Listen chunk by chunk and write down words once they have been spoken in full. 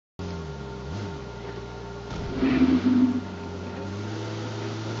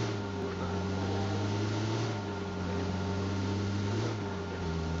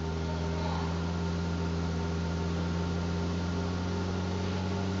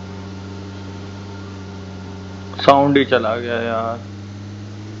Sound ही चला गया यार।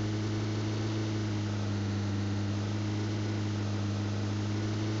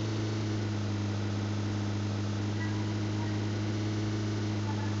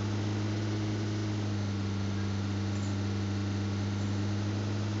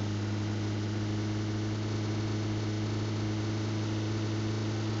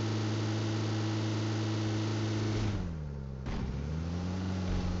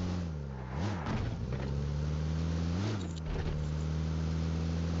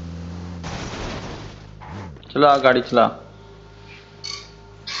 चला गाड़ी चला।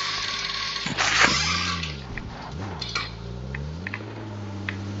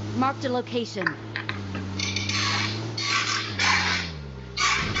 Marked a location.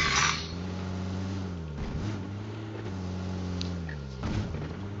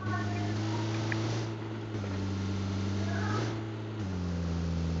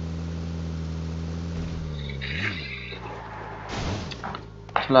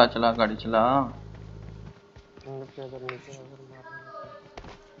 चला चला गाड़ी चला।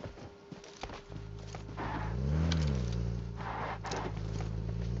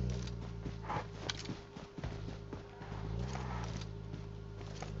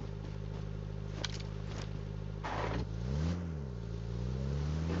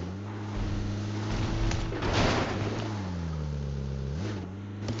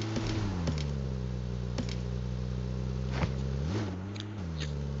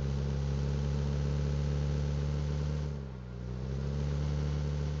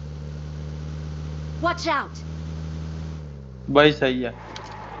 Watch out! भाई सही है,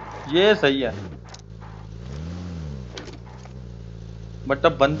 ये सही है। बट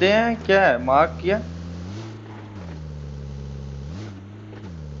अब बंदे हैं क्या है? मार्क किया।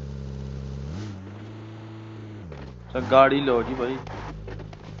 अच्छा गाड़ी लो जी भाई।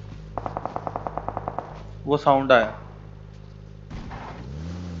 वो साउंड आया।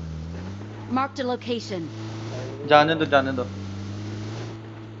 Marked a location. जाने दो जाने दो।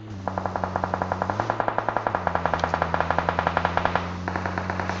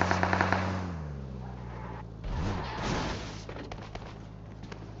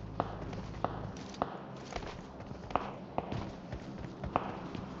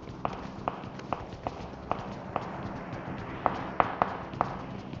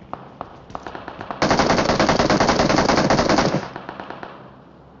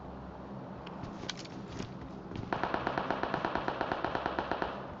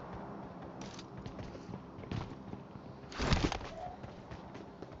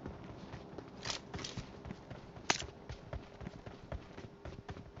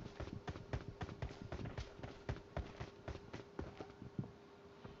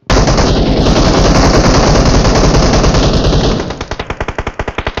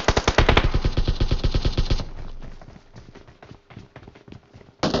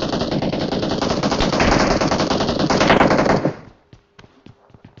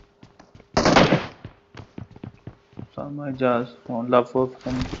 Some just on love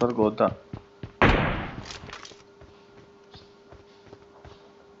from Sargota.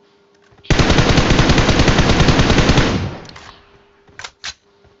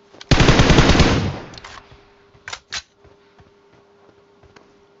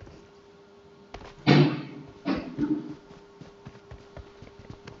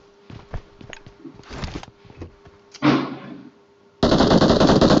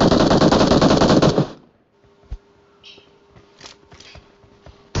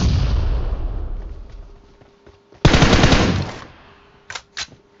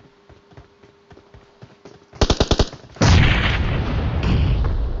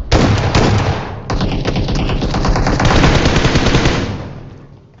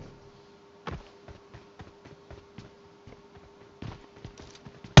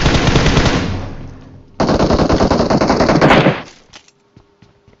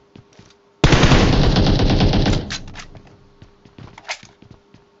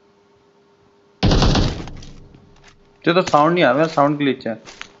 तो साउंड नहीं आ रहा, साउंड ग्लिच है।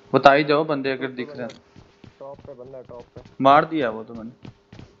 बता ही जाओ बंदे अगर दिख रहे हैं। टॉप पे बंदा है, टॉप पे मार दिया वो तो मैंने।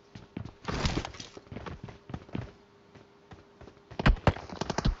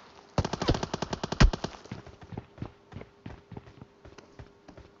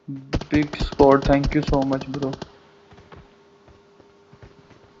 Big score, thank you so much bro.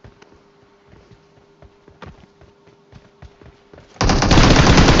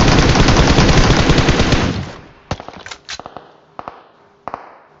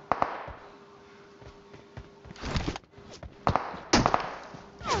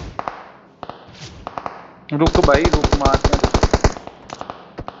 रुक भाई रुक, मारते हैं।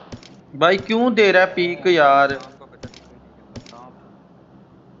 भाई क्यों दे रहा है पीक यार।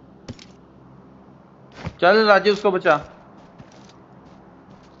 चल राजू उसको बचा।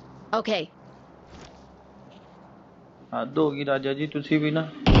 Okay. हद होगी राजा जी तुसी भी ना।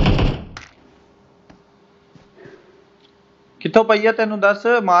 किथों पई है तेनू दस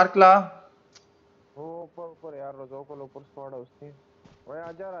मार्क ला। वो ऊपर ऊपर यार रोजो को ऊपर स्क्वाड है उसकी। ओए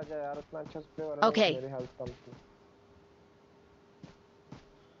आजा राजा यार उतना अच्छा स्प्रे वाला नहीं Okay. मेरी हेल्थ कम थी।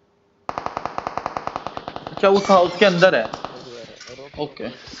 अच्छा उस हाउस के अंदर है। रोक ओके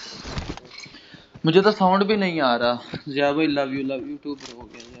रोक रोक। मुझे तो साउंड भी नहीं आ रहा। जया भाई लव यू टू ब्रो हो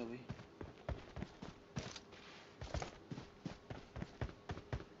गया जया भाई।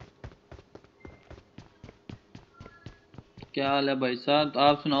 क्या हाल है भाई साहब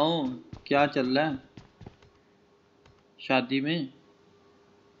आप सुनाओ क्या चल रहा है शादी में।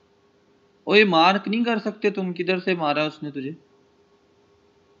 ओए मार्क नहीं कर सकते तुम किधर से मारा उसने तुझे।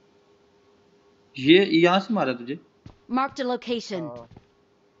 ये यहाँ से मारा तुझे। Marked a location. हाँ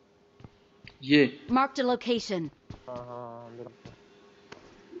ये Marked a location. हाँ हाँ बिल्कुल।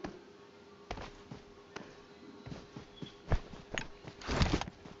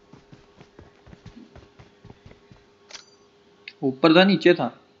 ऊपर था नीचे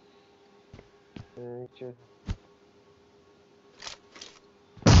था। नीचे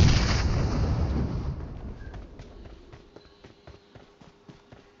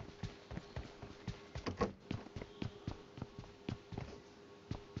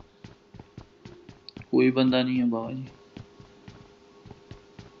कोई बंदा नहीं है बाबा जी।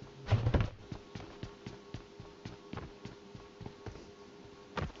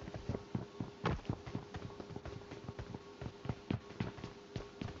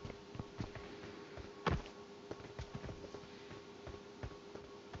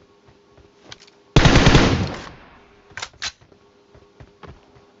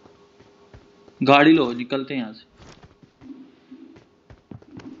 गाड़ी लो निकलते हैं यहाँ से।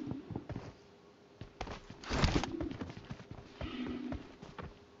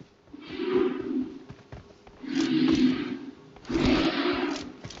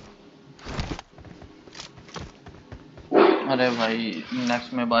 अरे भाई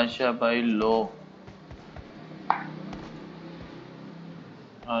नेक्स्ट में बादशाह भाई लो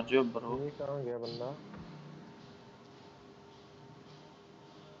आजो ब्रो। ये कहाँ गया बंदा।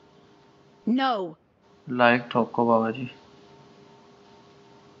 No. लाइक ठोको बाबा जी।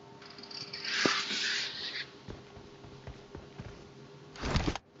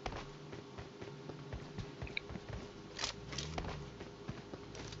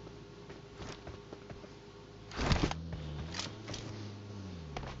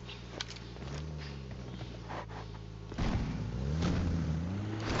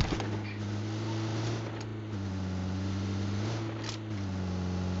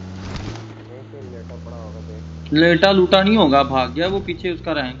 यहीं पे लेटा पड़ा होगा देख। लेटा लूटा नहीं होगा भाग गया वो पीछे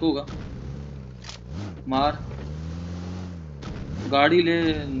उसका रैंक होगा। मार गाड़ी ले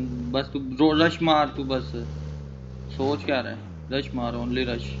बस तू रश मार तू बस सोच क्या रहा है रश मार ओनली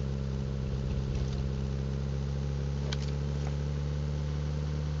रश।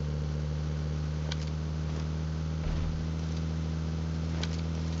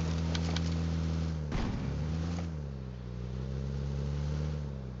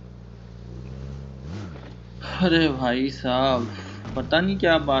 अरे भाई साहब पता नहीं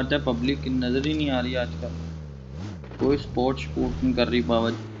क्या बात है पब्लिक नजर ही नहीं आ रही आजकल। कोई स्पोर्ट्स नहीं कर रही बाबा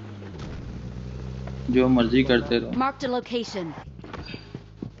जो मर्जी करते रहो। Marked a location.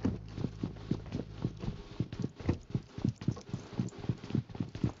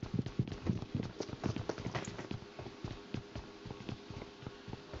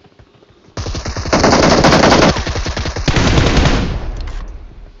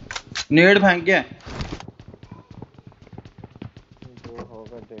 नेड़ फेंक गया। जो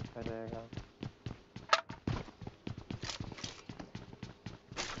होगा देखा जाएगा।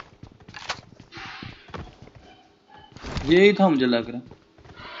 यही था मुझे लग रहा।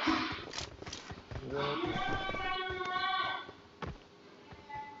 ये नहीं था।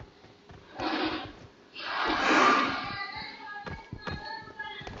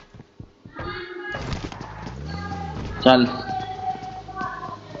 चल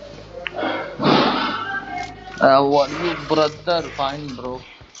what you brother fine bro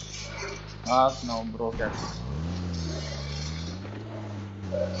आप सुनाओ ब्रो कैसे।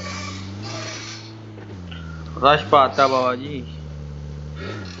 रश पाता बाबा जी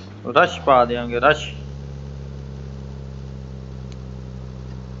रश पा देंगे रश।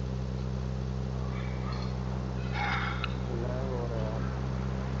 लैग हो रहा है यार।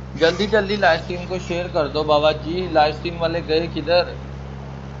 जल्दी जल्दी लाइव स्ट्रीम को शेयर कर दो बाबा जी। लाइव स्ट्रीम वाले गए किधर।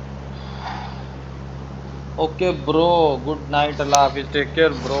 Okay bro, good night, Allah Hafiz, take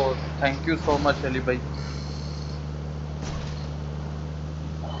care bro, thank you so much Ali भाई।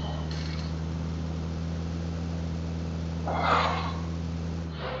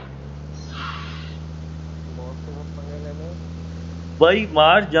 मॉन्स्टर को पंगे लेने। भाई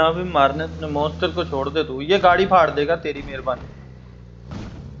मार जहाँ भी मारने, अपने मॉन्स्टर को छोड़ दे तू, ये गाड़ी फाड़ देगा तेरी मेहरबानी।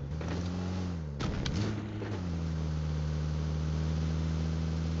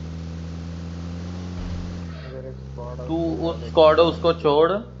 इधर एक स्क्वाड है, तू उसको मार उस देता स्क्वाड हूँ। उसको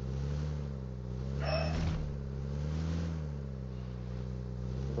छोड़। डोर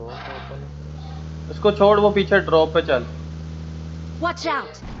तो ओपन है। इसको छोड़, वो पीछे ड्रॉप पे चल। Watch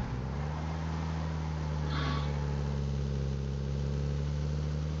out!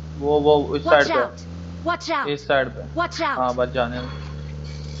 वो इस Watch साइड पे, out! Watch out! इस साइड पे। Watch हाँ out! बच जाने दे।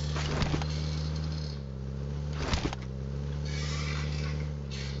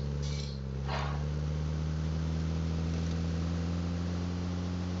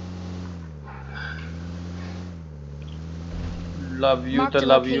 लव यू Marked तो a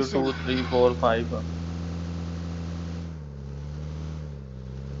लव यू, location. 2 3 4 5।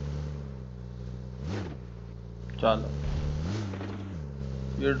 चलो,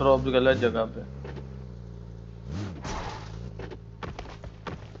 ये ड्रॉप गलत जगह पे।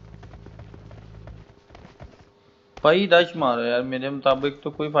 भाई रश मारो यार, मेरे मुताबिक तो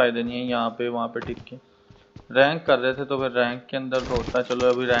कोई फायदा नहीं है यहाँ पे वहाँ पे टिक के। रैंक कर रहे थे तो फिर रैंक के अंदर तो होता, चलो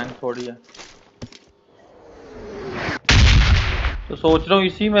अभी रैंक थोड़ी है तो सोच रहा हूँ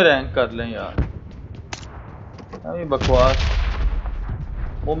इसी में रैंक कर लें यार। अभी बकवास,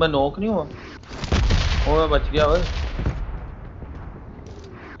 वो मैं नॉक नहीं हुआ, वो मैं बच गया भाई।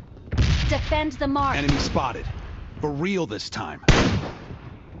 Defend the mark. Enemy spotted. For real this time.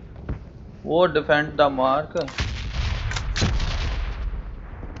 वो defend the mark.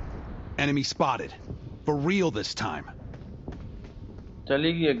 Enemy spotted. For real this time.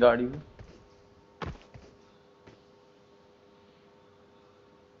 चली गई एक गाड़ी भी।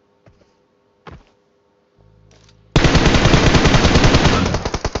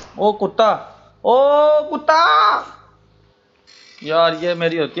 ओ कुत्ता, ओ कुत्ता यार, ये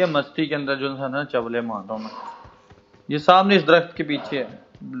मेरी होती है मस्ती के अंदर जो ना चवले मार रहा हूँ मैं। ये सामने इस दरख्त के पीछे है,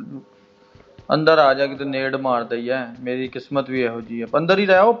 अंदर आ जाके तो नेड मार दी है। मेरी किस्मत भी यहो जी है, अंदर ही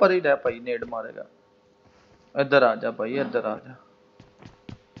रहा, ऊपर ही रह भाई, नेड मारेगा। इधर आ जा भाई, इधर आ जा,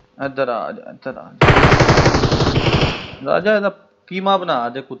 इधर आ जा, इधर आ जा राजा, ਇਹਦਾ कीमा बना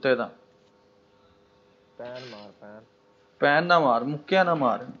दे कुत्ते ਦਾ। पैन मार पैन। पैन ना मार, मुक्किया ना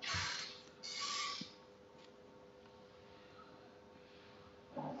मार।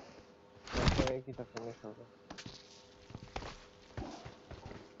 तो एक ही तो फिनिश होगा।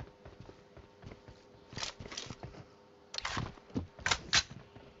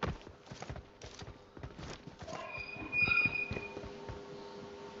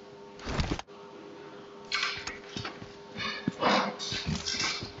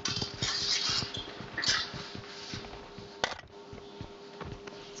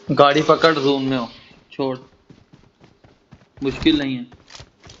 गाड़ी पकड़, रूम में हो, छोड़, मुश्किल नहीं है।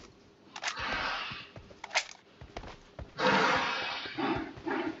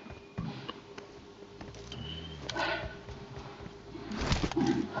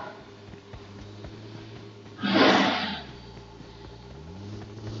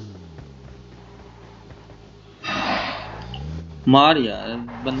 मार यार,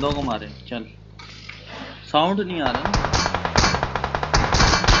 बंदों को मारे, चल। साउंड नहीं आ रहा ना।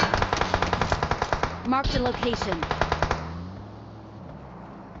 Marked a location.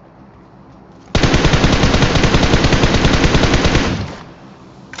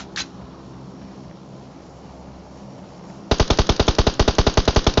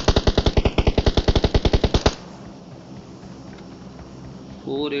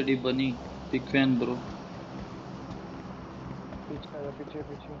 ऑलरेडी बनी, बिग फैन ब्रो। पीछे आ जा, पीछे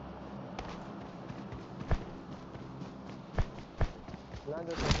पीछे ना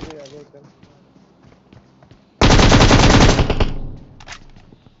जो पीछे आ गया एकदम।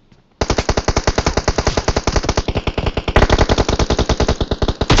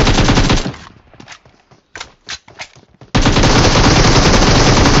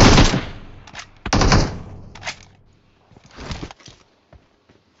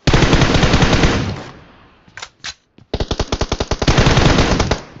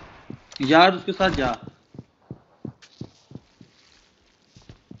 यार उसके साथ जा।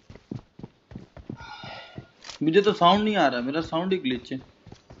 मुझे तो साउंड नहीं आ रहा, मेरा साउंड ही ग्लिच है।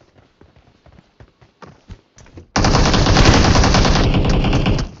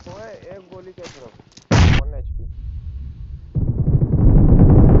 ओए एक गोली के तरफ 1 HP।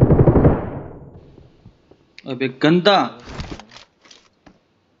 अबे गंदा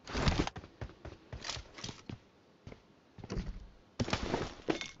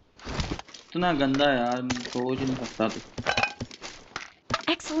इतना गंदा यार, मैं सोच ही नहीं सकता तू।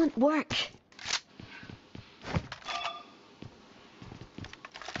 Excellent work.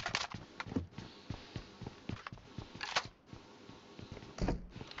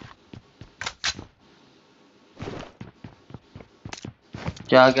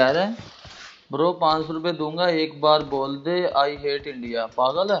 क्या कह रहा है ब्रो? 500 रुपए दूंगा एक बार बोल दे आई हेट इंडिया।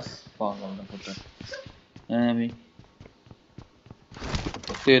 पागल है, पागल है पुत्र। भी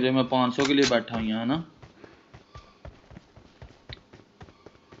तेरे में 500 के लिए बैठा हुई है ना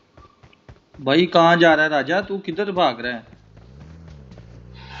भाई। कहाँ जा रहा है राजा? तू किधर भाग रहा है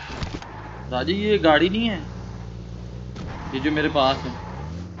राजा? ये गाड़ी नहीं है ये जो मेरे पास है।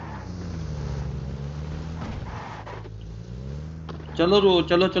 चलो रो,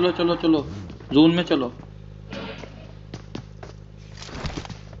 चलो चलो चलो चलो जोन में चलो।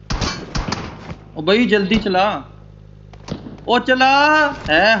 ओ भाई जल्दी चला, ओ चला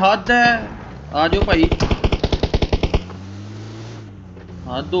है, हद है। आ जाओ भाई,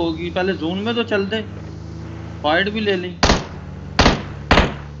 हद होगी। पहले जोन में तो चल दे, फाइट भी ले ली।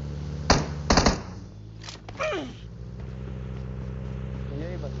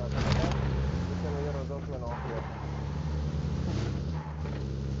 यही बंदा था क्या जिसने मुझे रोजोक में नॉक किया था?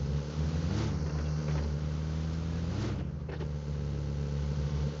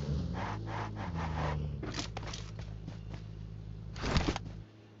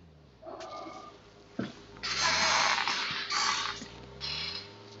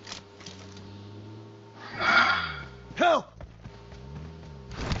 Help!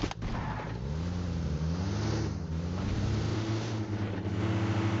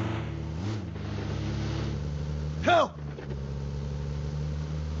 Help!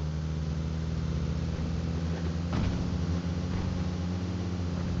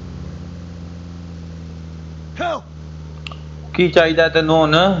 Help! की चाहिए तेनू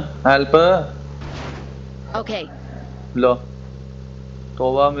हुन? Help Okay. लो,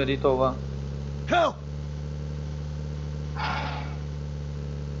 तौबा मेरी तौबा। Help!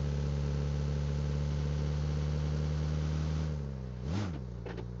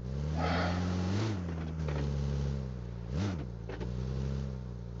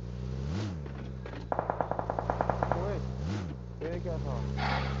 ओए ये क्या था?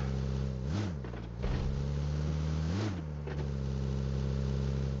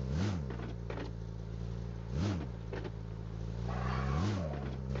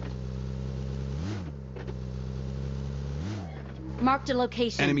 Marked a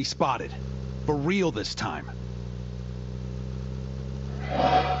location. Enemy spotted. For real this time.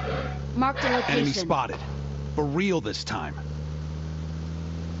 Marked a Enemy location. spotted. For real this time.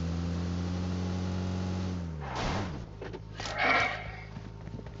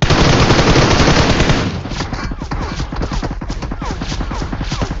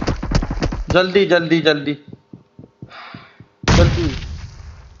 जल्दी जल्दी जल्दी जल्दी।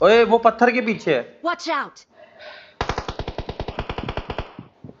 ओए वो पत्थर के पीछे है। Watch out.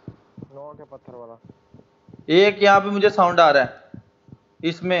 नॉक है पत्थर वाला। एक यहाँ पे मुझे साउंड आ रहा है,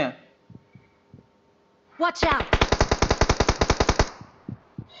 इसमें है। Watch out.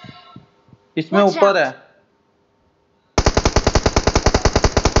 इसमें Watch ऊपर out. है।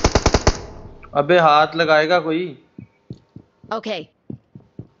 अबे हाथ लगाएगा कोई? Okay.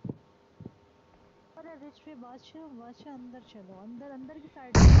 बादशाह अंदर चलो, अंदर अंदर की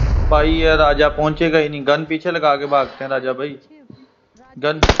साइड। भाई ये राजा पहुंचेगा ही नहीं, गन पीछे लगा के भागते हैं राजा भाई।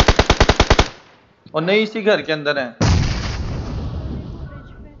 गन और नहीं, इसी घर के अंदर है।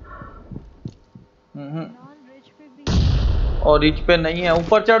 और रिच पे नहीं है,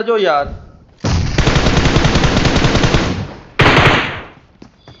 ऊपर चढ़ जाओ यार।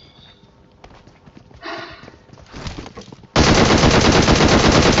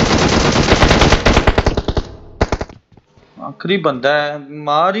 आखिरी बंदा है,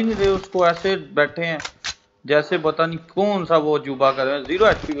 मार ही नहीं रहे उसको, ऐसे बैठे हैं जैसे पता नहीं कौन सा वो जुबा कर रहे हैं। 0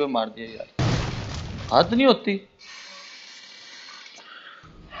 HP पे मार दिया यार, हद नहीं होती।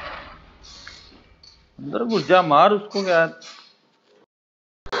 अंदर घुस जा, मार उसको क्या।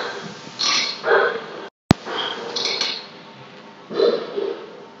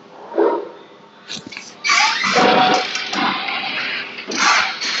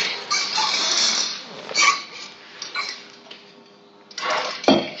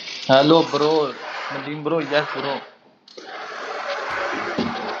 Hello bro, Nadeem bro, yes bro.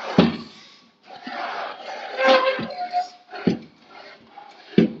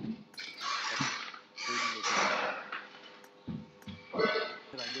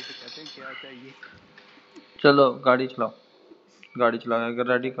 राजे को कहते हैं क्या चाहिए। चलो गाड़ी चलाओ, गाड़ी चला कर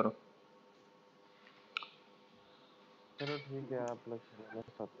रेडी करो। चलो ठीक है, आप लोग मैं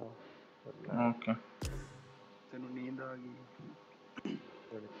सोता हूँ। ओके तेनू नींद आ गई?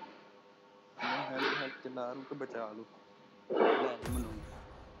 मैं हेल्प चला रू के बचा लो, ले जा मनु।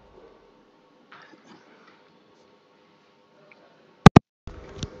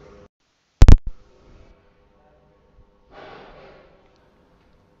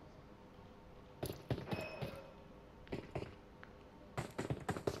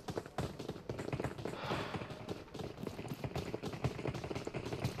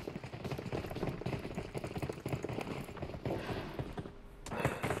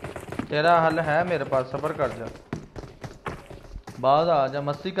 तेरा हल है मेरे पास, सब्र कर जा, बाद आ जा,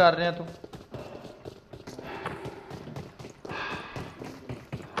 मस्ती कर रहे हैं तू।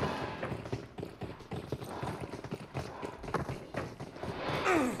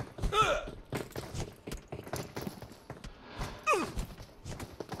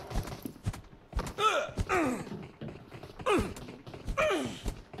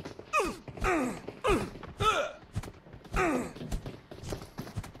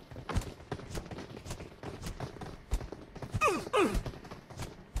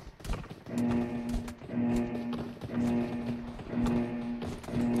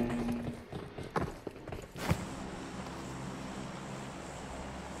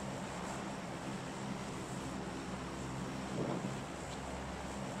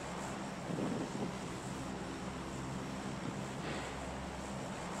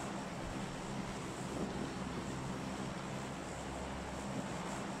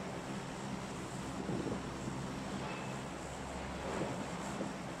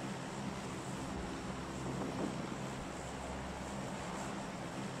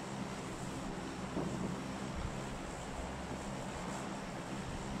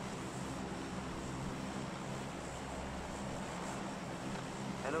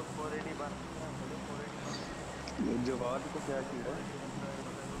 हेलो 480 बार। जवाब को क्या कीड़ा?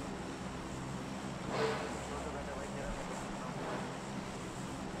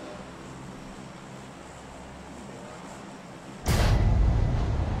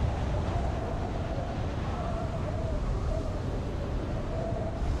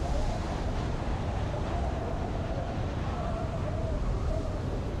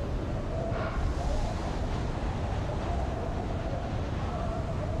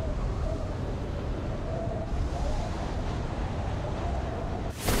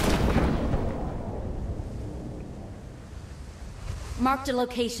 Marked a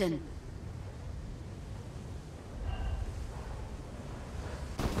location.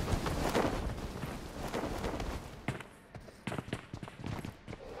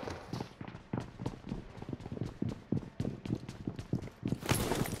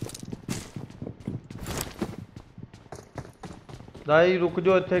 दाई रुक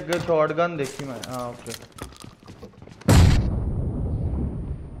जो, इत्थे शॉटगन देखी मैं। हाँ ओके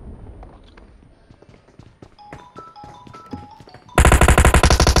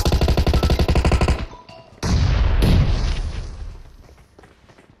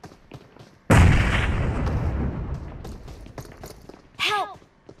Help!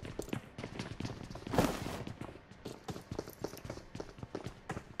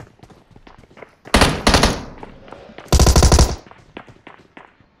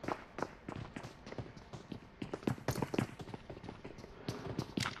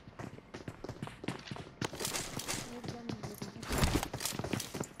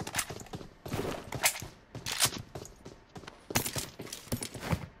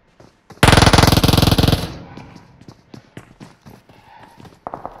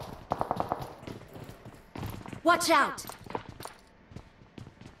 Watch out!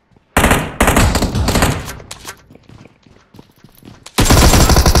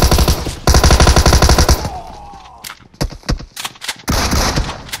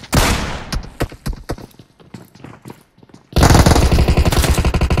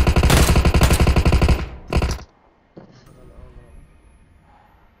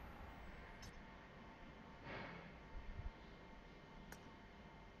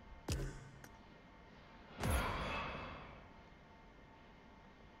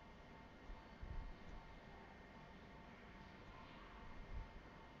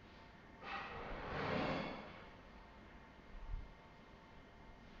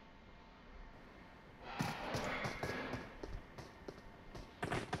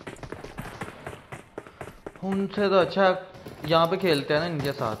 उनसे तो अच्छा यहाँ पे खेलते हैं ना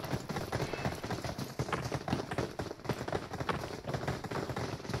इनके साथ।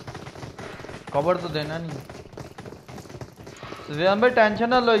 कवर तो देना नहीं। भाई टेंशन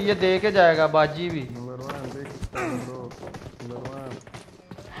ना लो, ये दे के जाएगा बाजी भी।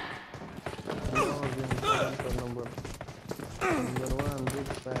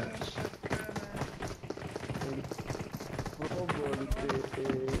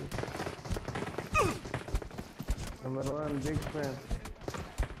 Number one, big fan.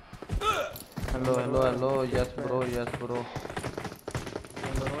 Hello hello hello, yes bro yes bro.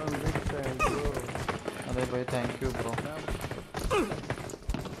 Number one, big fan, bro. अरे भाई thank you bro.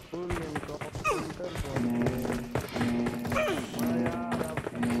 Full encounter for me. यार अब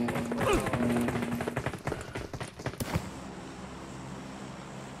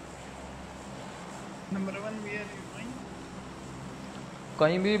नंबर 1 वी आर यूजिंग।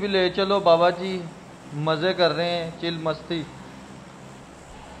 कहीं भी ले चलो बाबा जी, मजे कर रहे हैं, चिल मस्ती।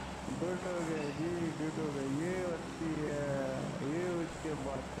 गुड हो गए जी, गुड हो गए। ये अच्छी है, ये उसके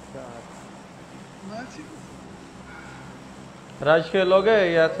बाद रश खेलोगे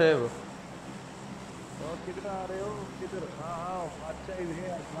या सेव? तो किधर आ रहे हो, किधर? हाँ हाँ, बादशाह इज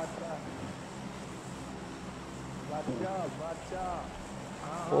हियर, बादशाह बादशाह बादशाह।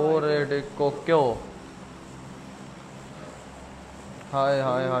 हाँ और कोक्यो, हाय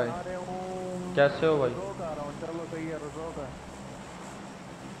हाय हाय, आ रहे हूँ। कैसे हो भाई? रोक आ रहा हूँ, चलो सही है, रोक है।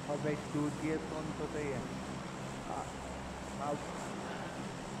 और भाई टूट गया तो सही है।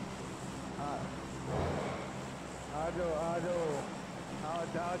 आ जाओ आ जाओ आ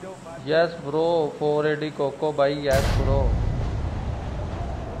जाओ। यस ब्रो 480 कोको भाई, यस ब्रो।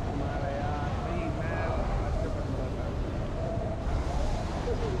 तुम्हारा यार भाई, मैं अच्छा बन रहा था।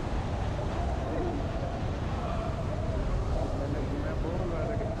 मैं बोल रहा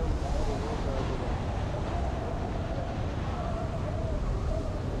था कि तुम वो कर दो।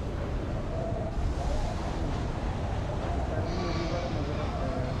 पाकिस्तानी मूवी बड़ा मजा आता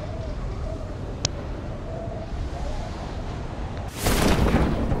है यार।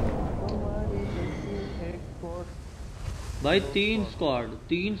 भाई तीन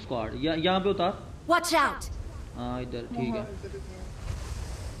स्क्वाड यहाँ पे उतार। Watch out! हाँ इधर ठीक है।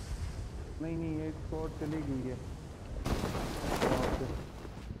 नहीं एक स्पॉट चली गई है।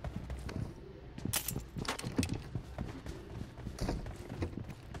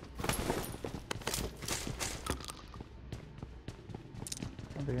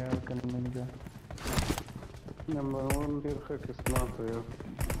 अबे यार करने में क्या नंबर 1 फिर किस्मत है यार।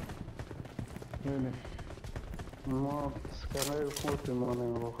 नहीं ما سكرنا يفوت المانع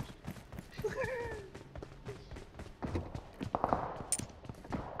يروح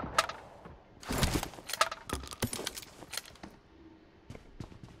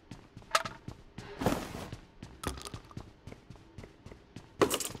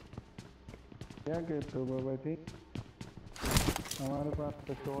क्या कहते हो बाबा जी? हमारे पास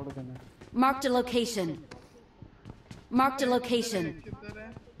तो छोड़ देना। Marked a location. Marked a location.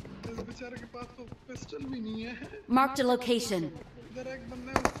 इस बेचारे के पास तो पिस्टल भी नहीं है। Marked a location. इधर एक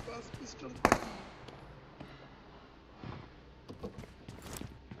बंदा है, उसके पास pistol.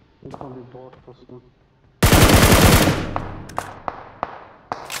 It's only bot person.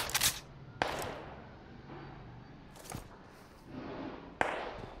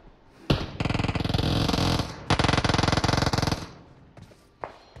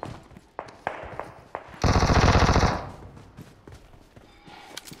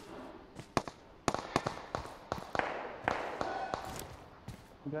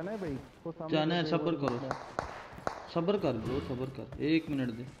 जाना है भाई, वो सामने जाना है। सब्र करो, सब्र कर ब्रो, सब्र कर, 1 मिनट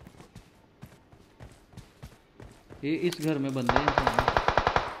दे। ये इस घर में बंदे हैं सामने।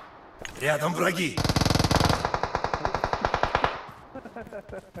 Рядом враги.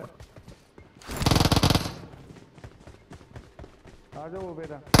 आ जाओ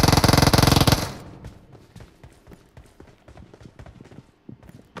बेटा।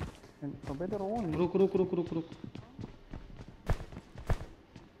 अबे तो रुक रुक रुक रुक रुक।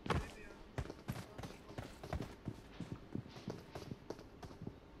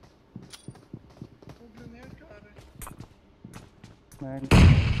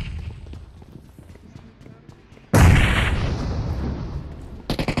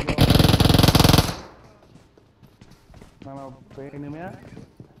 Mana ini ya?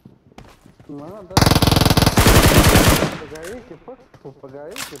 Mana ada? Pegawai cepat.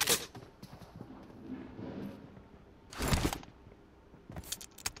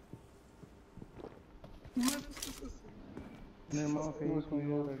 Memang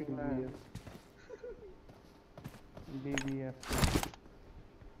DBF.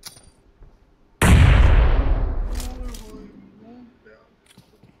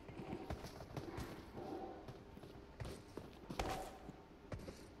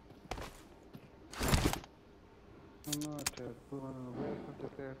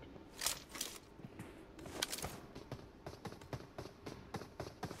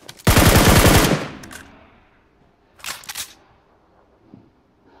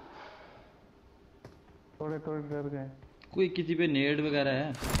 थोड़े डर गए। कोई किसी पे नेड वगैरह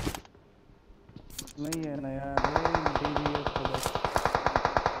है? नहीं है ना यार, ये टीवीएस तो बस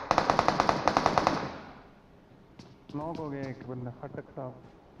नॉक हो गया एक बंदा फटक साहब।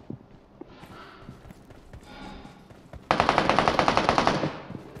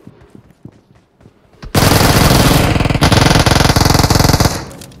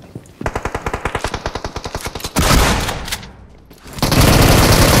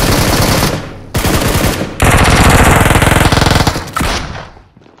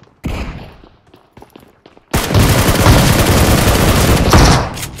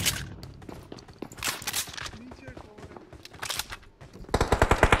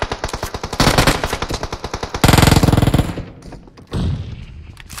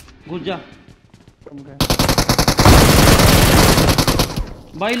 घुस जा तुम गए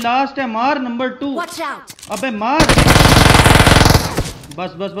भाई, लास्ट है, मार नंबर 2। Watch out! अबे मार,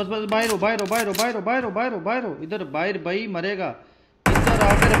 बस बस बस बस, बाहर हो बाहर हो बाहर हो बाहर हो बाहर हो बाहर हो बाहर हो, इधर बाहर भाई मरेगा, इधर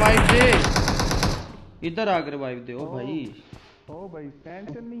आकर रिवाइव दे, इधर आकर रिवाइव दे। ओ भाई, ओ भाई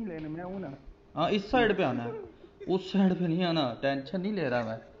टेंशन नहीं लेने, मैं हूं ना। हाँ इस साइड पे आना है, उस साइड पे नहीं आना, टेंशन नहीं ले रहा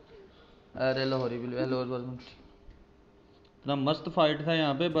मैं। अरे लाहौरी बिल इतना मस्त फाइट था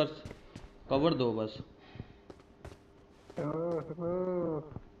यहाँ पे, बस कवर दो बस।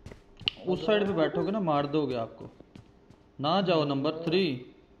 उस साइड पे बैठोगे ना मार दोगे आपको, ना जाओ नंबर 3।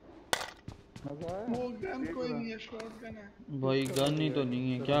 वो गन कोई नहीं है, शॉर्ट गन है भाई गन ही तो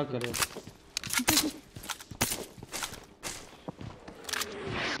नहीं है, क्या करे।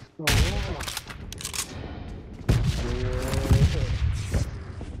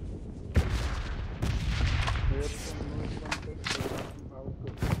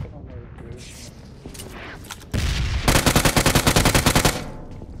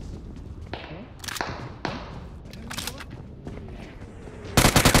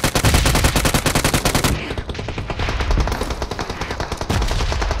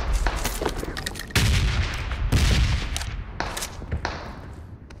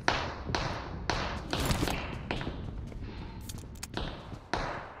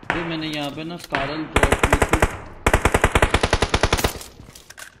 मैंने यहाँ पे ना स्कारल ड्रॉप की थी।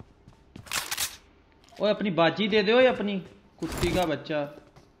 ओए अपनी बाजी दे दो, अपनी कुत्ती का बच्चा,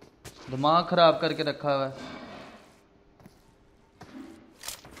 दिमाग खराब करके रखा हुआ है।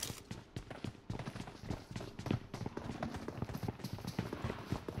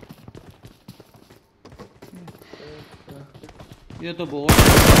 ये तो बहुत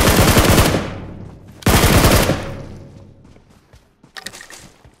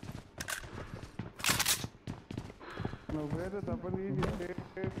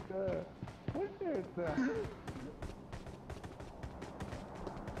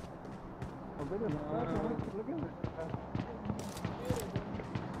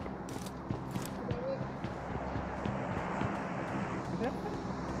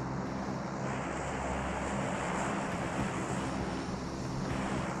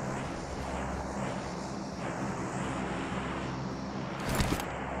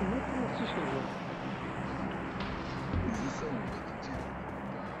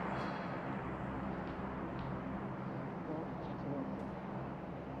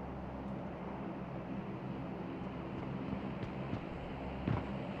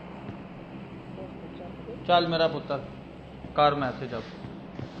चल मेरा पुत्र कार में ऐसे जब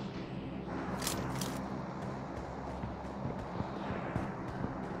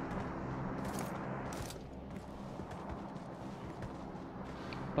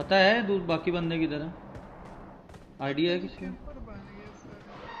पता है दूर बाकी बंदे किधर है, आइडिया है किसी को?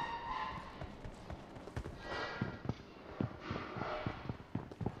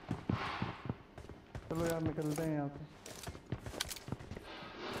 चलो यार निकलते हैं यहाँ से।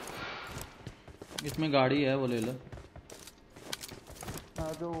 इसमें गाड़ी है, वो ले लो।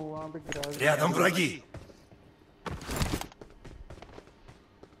 हाँ जो वहाँ पे गैराज Рядом враги.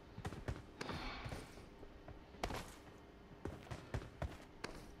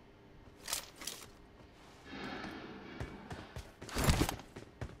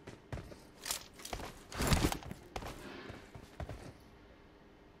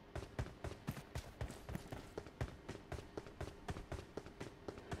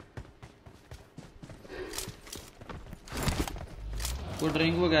 कोई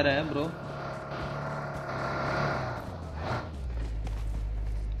ड्रिंक वगैरह है ब्रो?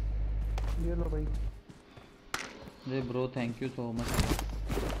 ये लो भाई। अरे bro thank you so much.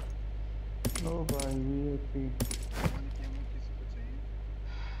 लो भाई ये थी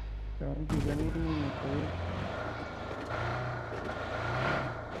चांद की गनी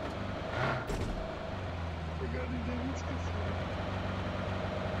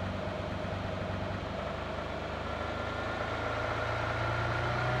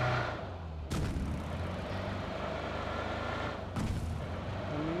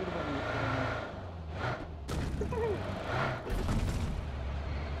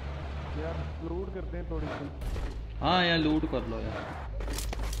लूट करते हैं थोड़ी सी। हाँ यार लूट कर लो यार।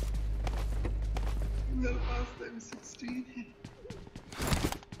 मेरे पास तो M16 है।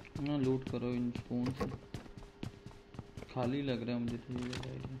 हाँ लूट करो इन स्पून से। खाली लग रहा है मुझे तो ये।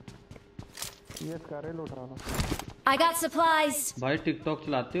 ये कारे लुटा लो। I got supplies. भाई टिकटॉक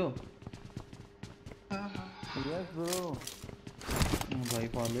चलाते हो? हाँ हाँ। Yes bro. भाई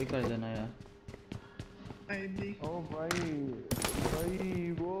फॉलो ही कर देना यार। आईडी। ओ भाई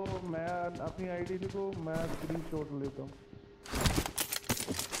वो मैं अपनी आईडी लिखो, मैं स्क्रीनशॉट लेता हूँ।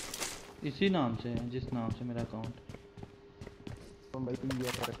 इसी नाम से है जिस नाम से मेरा अकाउंट। तो भाई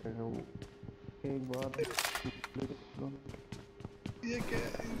ये फर्क है वो एक बार ये क्या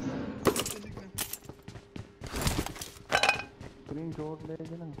लिखा? स्क्रीनशॉट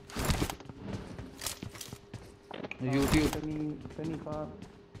लेके ना यूट्यूब तनी खान।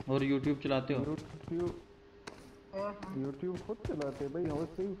 और यूट्यूब चलाते हो? यूट्यूब खुद चलाते भाई, और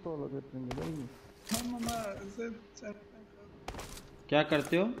से ही फॉलो करते हैं भाई। हाँ मामा ज़ेड चैट क्या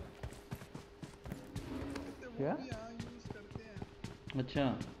करते हो? क्या? यहाँ यूज़ करते हैं। अच्छा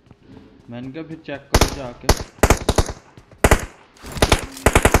मैंने कहा फिर चेक करो जाके।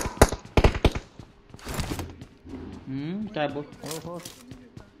 क्या बोल?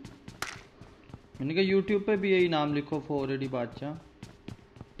 मैंने कहा यूट्यूब पे भी यही नाम लिखो फॉरवर्ड बादशाह।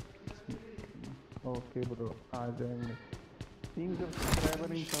 ओके ब्रो आ जाएंगे। 3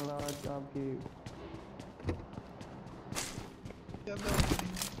 सब्सक्राइबर इंशाल्लाह आज आपके।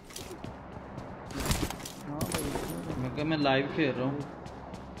 हाँ भाई मैं कहा मैं लाइव खेल रहा हूँ।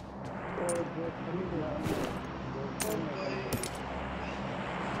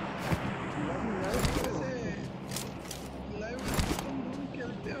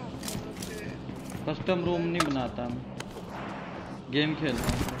 कस्टम रूम नहीं बनाता मैं, गेम खेलता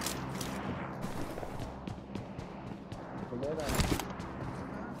हूँ।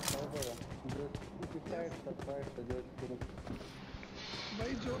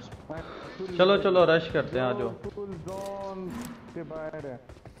 चलो चलो रश करते हैं, आ जाओ। जोन के बाहर है।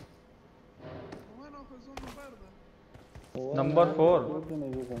 नंबर 4।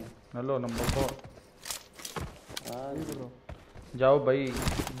 Hello number 4। जाओ भाई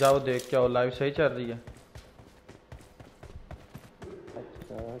जाओ देख के आओ, लाइव सही चल रही है।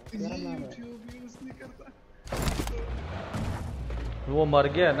 यूट्यूब यूज़ नहीं करता। वो मर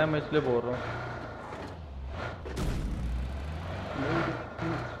गया है ना, मैं इसलिए बोल रहा हूँ।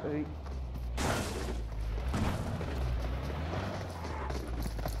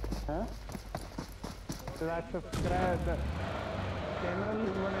 सब्सक्राइब चैनल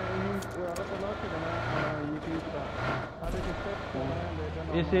यूट्यूब का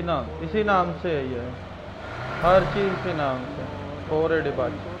इसी नाम से है ये, हर चीज इसी नाम से। ऑलरेडी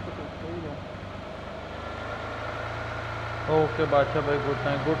बादशाह। ओके बादशाह भाई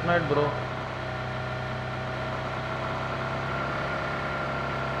गुड नाइट ब्रो।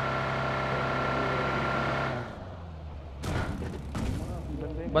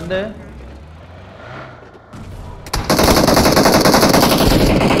 बंदे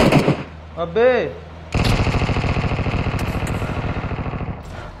अबे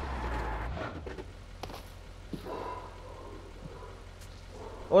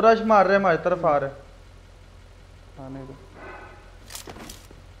और रश मार रहे हमारी तरफ आ रहे। आने दो।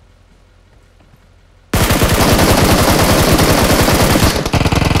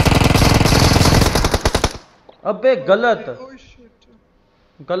 अबे गलत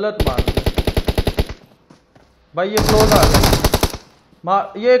मार दिया भाई। ये क्लोज आ गया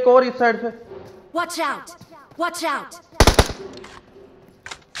मार, ये एक और इस साइड से। Watch out! Watch out!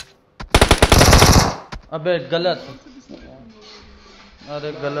 अबे गलत,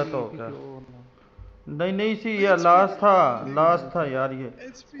 अरे गलत हो गया। नहीं इसी ये लास्ट था यार,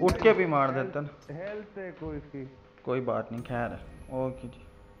 ये उठ के भी मार देते ना। हेल्थ है कोई बात नहीं, खैर है। ओके जी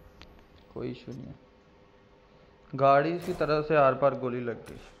कोई इशू नहीं है। गाड़ी की तरह से आर पार गोली लग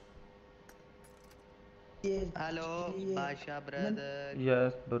गई। हेलो बादशाह ब्रदर।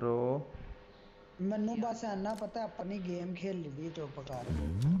 Yes bro. मैनू बस आना पता अपनी गेम खेल ली चुप कर।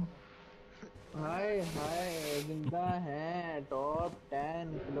 हाय जिंदा हैं टॉप 10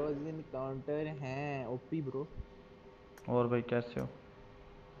 क्लोज इनकाउंटर हैं ओपी ब्रो। और भाई कैसे हो?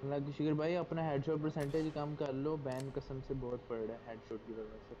 अल्लाह की शुक्र भाई। अपना हेडशॉट परसेंटेज कम कर लो, बैन कसम से बहुत पड़ रहा है हेडशॉट की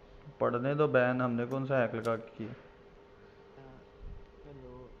वजह से। पढ़ने दो बैन, हमने कौन सा हैक लगा के किया।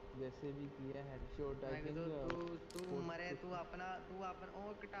 चलो जैसे भी किया हेडशॉट आई थिंक तू मरे तू अपना ओ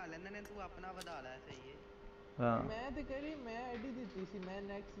कटा लेंदे ने, तू अपना वधा ले सही है। हां मैं तो करी मैं आईडी दी थी, मैं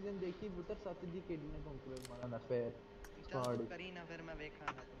नेक्स्ट सीजन देखी पुत्र 7 जी केडी ने कंक्लूड मारा ना फिर चल तू करी ना, फिर मैं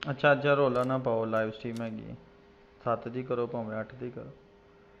देखांगा। अच्छा रोला ना पाओ, लाइव स्ट्रीम हैगी। 7 दी करो भाਵੇਂ 8 दी करो,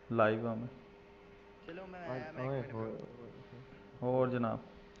 लाइव हमें चलो मैं आया, मैं एक मिनट और जनाब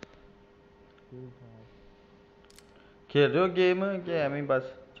ठीक है। खेल रहे हो गेम कि एम ही बस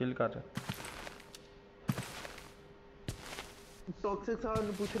चिल कर रहे टॉक्सिक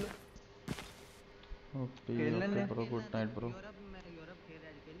साहब पूछ लो। ओके खेल ओके लेने bro good night bro Europe में यूरोप खेल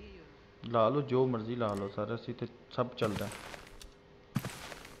आज के लिए यूरोप ला लो जो मर्जी ला लो सारा सी तो सब चलता है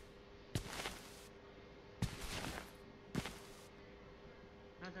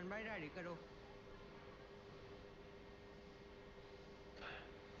हसन भाई रेडी करो।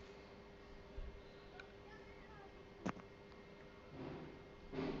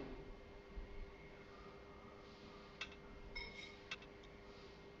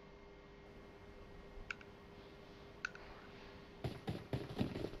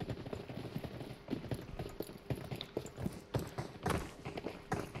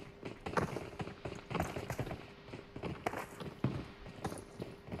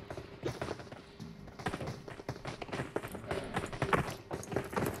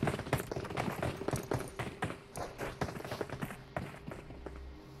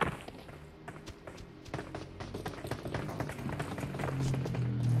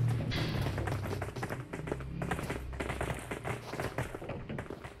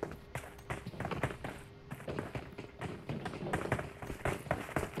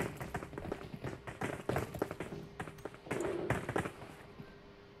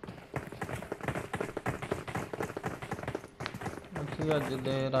 ਅਸੀਂ ਅੱਜ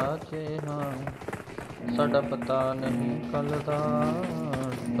ਦੇ ਰਾਹ 'ਚ ਹਾਂ ਸਾਡਾ ਪਤਾ ਨਹੀਂ ਕੱਲ ਦਾ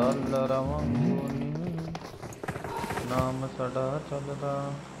ਡਾਲਰਾਂ ਵਾਂਗੂ ਨੀ ਨਾਮ ਸਾਡਾ ਚੱਲਦਾ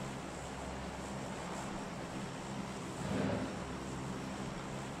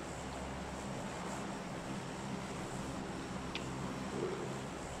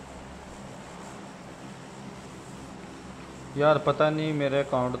यार पता नहीं मेरे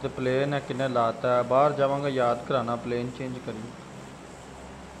अकाउंट से प्लेन है किन्ने लाता है बाहर जावांगा याद कराना प्लेन चेंज करी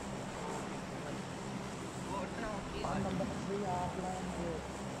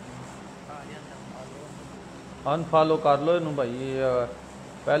अनफॉलो कर लो इनू भाई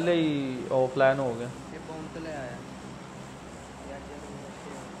पहले ही ऑफलाइन हो गया ये बाउंस ले आया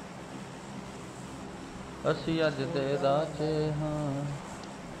ਅਸੀਂ ਅੱਜ ਦੇ ਰਾਹ 'ਚ ਹਾਂ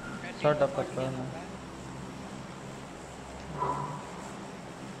ਸਾਡਾ ਪਤਾ ਨਹੀਂ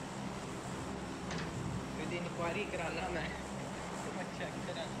इंक्वायरी कराना मैं चेक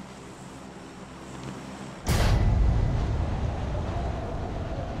करा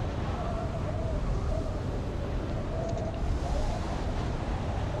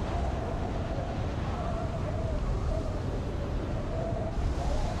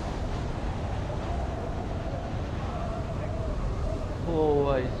ओ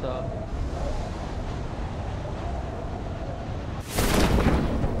भाई साहब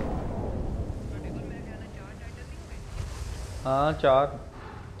हाँ 4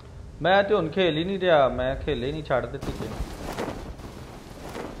 मैं तो हुण खेल ही नहीं रहा मैं खेले ही नहीं छड़ दित्ती गेम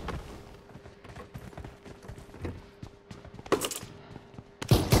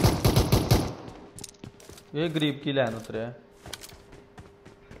ये गरीब की लैन उतरे है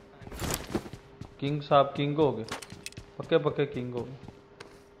किंग साहब किंग हो गए पक्के पक्के किंग हो गए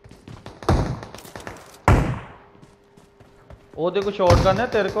ओ देखो शॉटगन है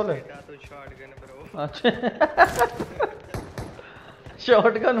तेरे को तो शॉटगन ब्रो अच्छा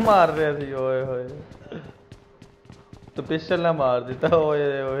शॉटगन मार रहे थे ओए होए तो पिस्टल ना मार देता ओए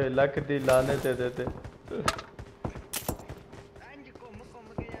ओए लक दी लाने ते देते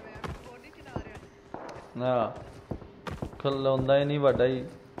ना खलोंदा ही नहीं बड़ा ही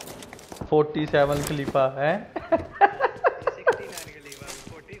 47 खलीफा है 69 खलीफा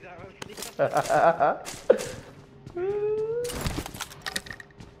 47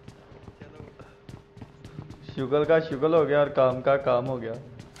 शुगल का शुगल हो गया और काम का काम हो गया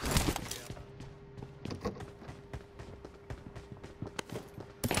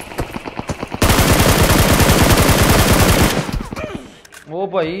ओ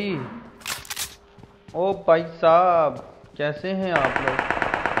भाई साहब कैसे हैं आप लोग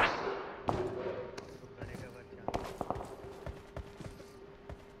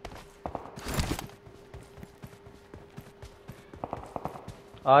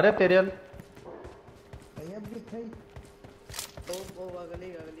आ रहे तेरे अल अब किथे वो अगली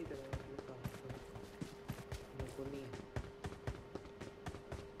करो बिल्कुल नहीं है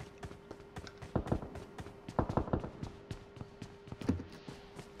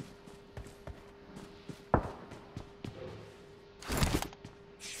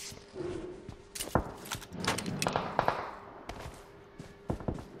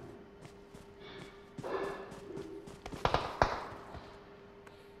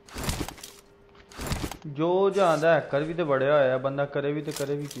जो जानदा हैकर भी तो बड़े होया बंदा करे भी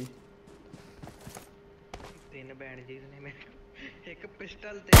की तीन बैंड जी ने मेरे एक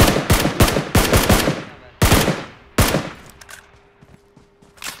पिस्टल ते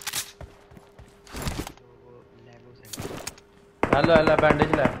वो लेगो से हेलो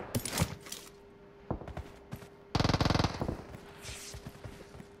बैंडेज ले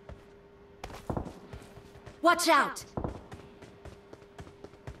Watch out!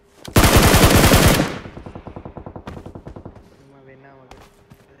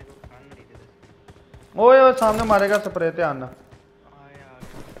 ओए ओए सामने मारेगा स्प्रे ध्यान ना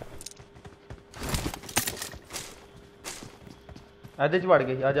एदे च वड़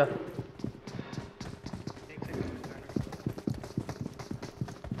गई आजा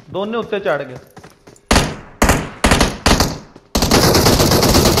दोनों उत्ते चढ़ गए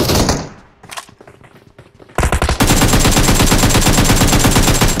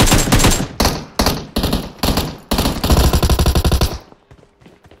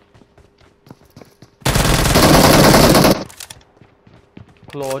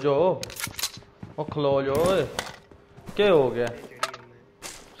खलो जो ओ खलो जो क्या हो गया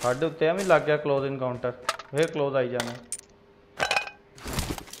साढ़े उत्ते भी लग गया क्लोज इनकाउंटर फिर क्लोज आई जाना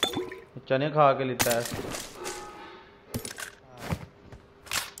चने खा के लेता है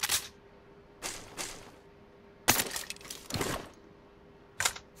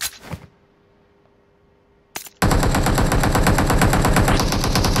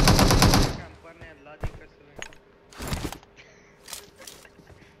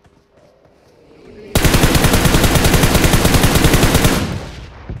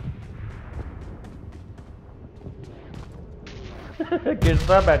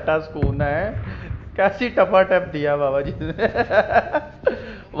गिरता बैठा सुकून है कैसी टपा टप दिया बाबा जी ने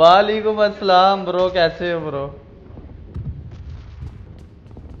वालेकुम अस्सलाम ब्रो कैसे हो ब्रो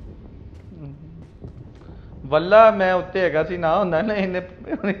वल्ला मैं उत्ते हैगा सी ना हुंदा ना इन्हें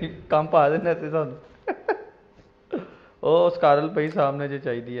काम पा देना सी सानू ओ स्कारल पई सामने जो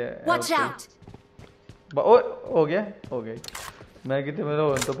चाहिए है Watch out! ओ हो गया मैं कितने मेरे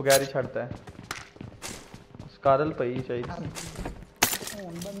होने तो बगैर ही छड़ता है स्कारल पई चाहिए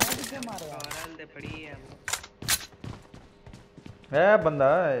है बंदा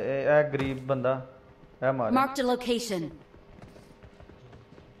है गरीब बंदा है मारे Marked a location.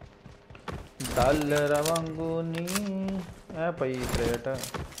 डॉलर वांगूनी है भाई क्रेट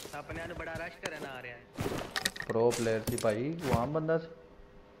अपने आने बड़ा रश करना आ रहा है प्रो प्लेयर थी भाई वहां बंदा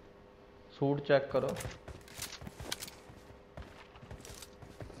सूट चेक करो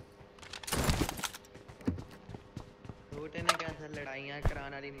सूट ने कैसे लड़ाइयां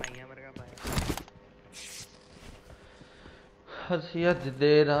कराने वाली माइयां मरगा पाया हसीयत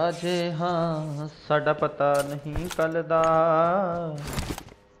दे राजे हाँ साडा पता नहीं कल दा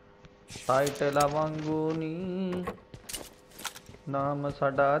टाइटल वांगू नी नाम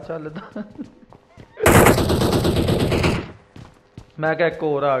साडा चलदा मैं क्या एक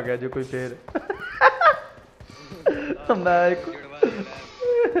और आ गया जो कोई फिर मैं एक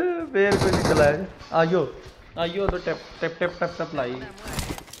फिर कोई निकला है आइयो तो टैप लाई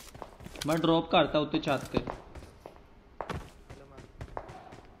मैं ड्रॉप करता उत्ते छत ते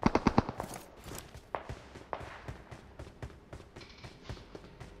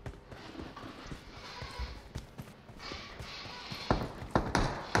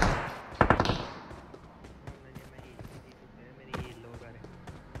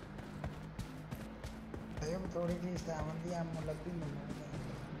थोड़ी सी सावन दी आम लगती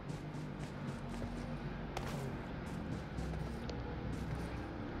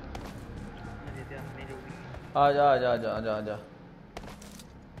आजा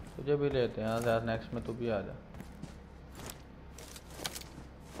तुझे भी लेते हैं यार नेक्स्ट में तू भी आजा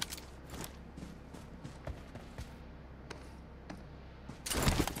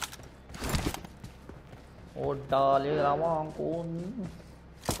ओ डाले रावांको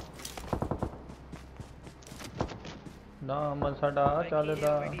नाम साडा चलदा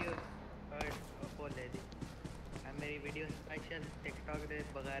मेरी वीडियो स्पेशल टिकटॉक दे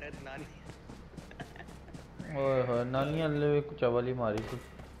बगैरत नानी ओए होए नानी अल्ले कुछ वाली मारी थी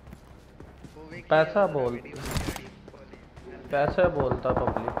पैसा बोलता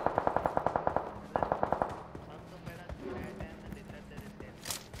पब्लिक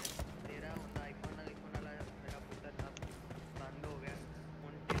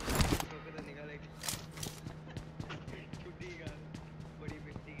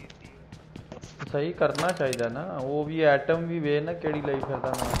सही करना चाहिए ना वो भी एटम भी वे ना केड़ी लई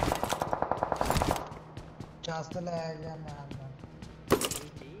फिरदा ना चास्त ले गया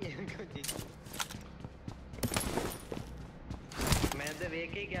मैं तो देख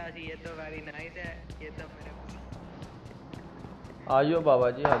के क्या सी, ये तो वेरी नाइस है, ये तो मेरे आइयो बाबा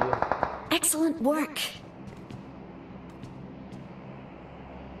जी आइयो। Excellent work.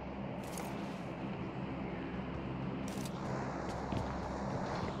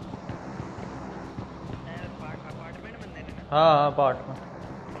 अपार्टमेंट बंदे ने ना। हाँ हाँ अपार्टमेंट।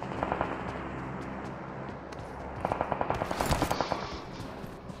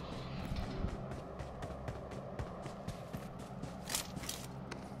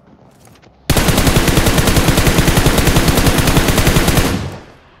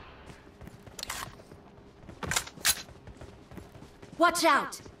 Watch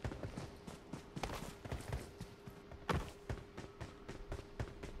out.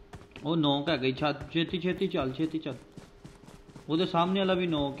 ਉਹ ਨੌਕ ਹੈ ਗਈ ਛੱਤ ਛੇਤੀ ਛੇਤੀ ਚੱਲ ਛੇਤੀ ਚੱਲ ਉਹਦੇ ਸਾਹਮਣੇ ਵਾਲਾ ਵੀ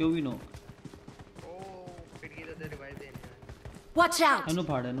ਨੌਕ ਉਹ ਵੀ ਨੌਕ ਉਹ ਖਿੜਕੀ ਤੋਂ ਤੇ ਰਿਵਾਈਵ ਦੇਣੀ ਹੈ। Watch out. ਇਹਨੂੰ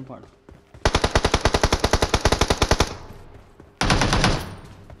ਫੜ ਇਹਨੂੰ ਫੜ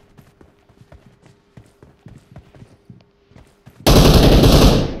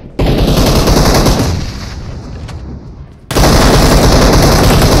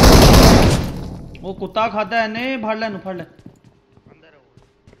ਉਹ ਕੁੱਤਾ ਖਾਦਾ ਇਹਨੇ ਫੜ ਲੈ ਇਹਨੂੰ ਫੜ ਲੈ ਅੰਦਰ ਹੋ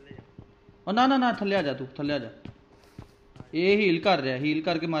ਥੱਲੇ ਜਾ। ਉਹ ਨਾ ਨਾ ਨਾ ਥੱਲੇ ਆ ਜਾ ਤੂੰ ਥੱਲੇ ਆ ਜਾ ਇਹ ਹੀਲ ਕਰ ਰਿਹਾ ਹੀਲ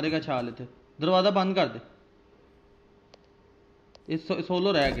ਕਰਕੇ ਮਾਰੇਗਾ ਛਾਲ ਇੱਥੇ ਦਰਵਾਜ਼ਾ ਬੰਦ ਕਰ ਦੇ ਇਹ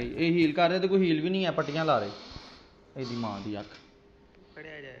ਸੋਲੋ ਰਹਿ ਗਈ ਇਹ ਹੀਲ ਕਰ ਰਿਹਾ ਤੇ ਕੋਈ ਹੀਲ ਵੀ ਨਹੀਂ ਹੈ ਪੱਟੀਆਂ ਲਾ ਰਹੇ ਇਹਦੀ ਮਾਂ ਦੀ ਅੱਖ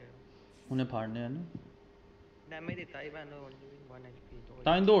ਫੜਿਆ ਜਾਏਗਾ ਉਹਨੇ ਫੜਨੇ ਹਨ ਡੈਮੇਜ ਦਿੱਤਾ ਹੀ ਮੈਨੂੰ 1 HP ਤੋਂ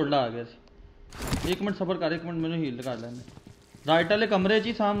ਤਾਂ ਹੀ ਦੌੜ ਲਾ ਗਿਆ ਸੀ 1 ਮਿੰਟ ਸਬਰ ਕਰ 1 ਮਿੰਟ ਮੈਨੂੰ ਹੀਲ ਕਰ ਲੈਣੇ ਰਾਈਟ ਵਾਲੇ ਕਮਰੇ 'ਚ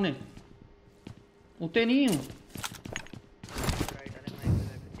ਹੀ ਸਾਹਮਣੇ ਉੱਤੇ ਨਹੀਂ ਹੂੰ ਰਾਈਟ ਵਾਲੇ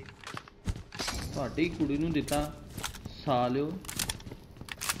ਮਾਈਕ ਤੁਹਾਡੀ ਕੁੜੀ ਨੂੰ ਦਿੱਤਾ ਸਾਲਿਓ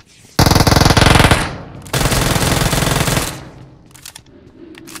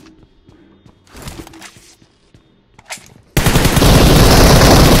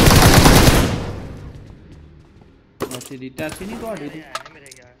ਅਸੀਂ ਦੀ ਟੈਸੀ ਨਹੀਂ ਤੁਹਾਡੀ ਦੀ ਮੇਰੇ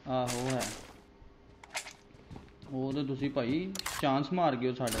ਯਾਰ ਆਹੋ ਹੈ ਉਹ ਤਾਂ ਤੁਸੀਂ ਭਾਈ ਚਾਂਸ ਮਾਰ ਗਏ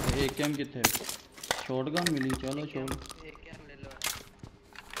ਹੋ ਸਾਡੇ ਤੇ ਏਕਐਮ ਕਿੱਥੇ ਸ਼ਾਟਗਨ ਮਿਲੀ ਚਲੋ ਸ਼ਾਟ ਏਕਐਮ ਲੈ ਲਓ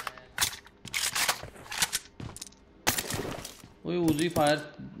ओए उजी फायर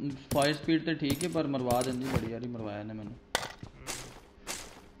स्पीड तो ठीक है पर मरवा देंदी बड़ी यारी मरवाया ने मैंने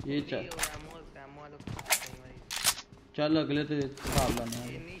ये चल चल अगले ते हिसाब लाने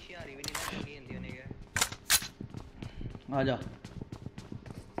इतनी शियारी भी नहीं ना लगी हिंदी होने के आ जा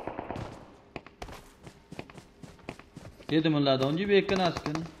ये तो मन ला दूं जी वेख के नस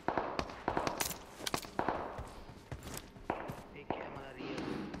के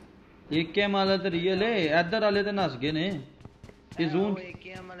एक के माला तो रियल है इधर वाले तो नस गए ने ये जून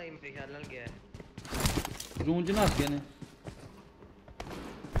एकेएम वाला इंपीरियल गया है जून च नस गए ने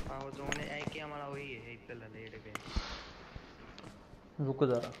हां वो जोन एकेएम वाला वही है इधर लेट गए रुक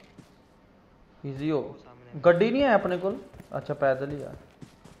जरा इजी हो गड्डी नहीं है अपने कोल अच्छा पैदल ही यार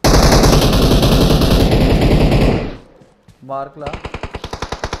मार्क ला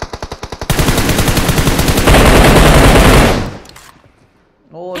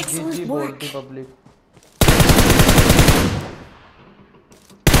ओ जी बोलती पब्लिक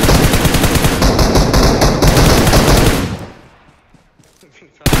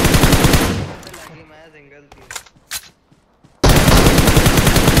लगी मैं सिंगल थी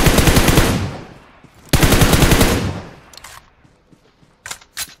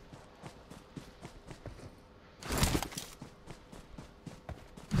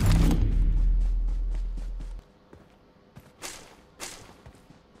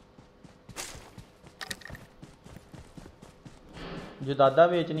ਜਦਾਦਾ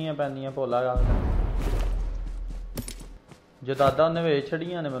ਵੇਚਣੀਆਂ ਪੈਂਦੀਆਂ ਭੋਲਾ ਗੱਲ ਜਦਾਦਾ ਉਹਨੇ ਵੇਚ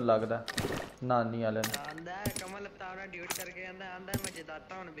ਛੜੀਆਂ ਨੇ ਮੈਨੂੰ ਲੱਗਦਾ ਨਾਨੀ ਵਾਲੇ ਨੇ ਆਂਦਾ ਕਮਲ ਤਾਵੜਾ ਡਿਊਟ ਕਰਕੇ ਆਂਦਾ ਮੈਂ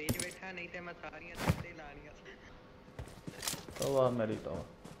ਜਦਾਤਾ ਹੁਣ ਵੇਚ ਬੈਠਾ ਨਹੀਂ ਤੇ ਮੈਂ ਸਾਰੀਆਂ ਤੇ ਲਾਣੀਆਂ ਤਵਾ ਮੇਰੀ ਤਵਾ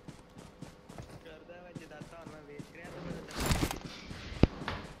ਕਰਦਾ ਮੈਂ ਜਦਾਤਾ ਹੁਣ ਮੈਂ ਵੇਚ ਰਿਹਾ ਤੇ ਮੈਨੂੰ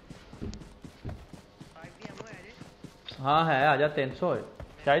 5 ਐਮਓ ਹੈ ਜੀ हाँ है आजा 300 है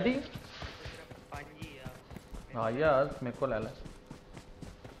चाहिए 5 ही यार हाँ यार मेरे को ले ले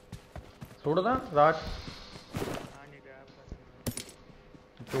सुटदा रात हां जी ड्रॉप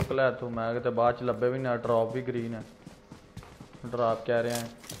चुक ले तू मैं किते बाद च लब्बे भी ना ड्रॉप भी ग्रीन है ड्रॉप कह रहे हैं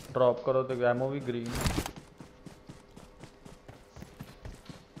ड्रॉप करो तो एमओ भी ग्रीन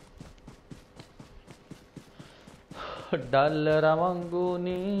डॉलर वांगू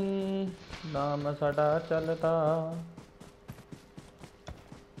नी नाम साडा चलता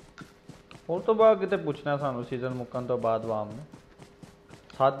उस तो बाद किते पूछना सानू सीजन मुक्कन तो बाद वाम ने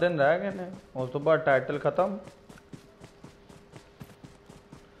 7 दिन रह गए ने उस तो बाद टाइटल खत्म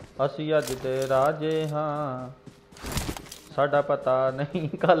असी अज दे राजे हाँ साडा पता नहीं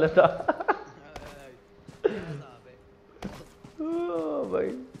कल दा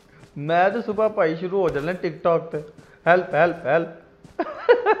भाई मैं तो सुबह भाई शुरू हो जाने टिकटॉक पे हेल्प हेल्प हेल्प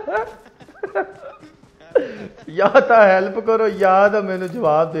या तो हेल्प करो या तो मैनू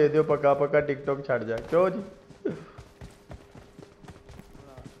जवाब दे दियो पक्का पक्का टिकटॉक छड़ जा क्यों जी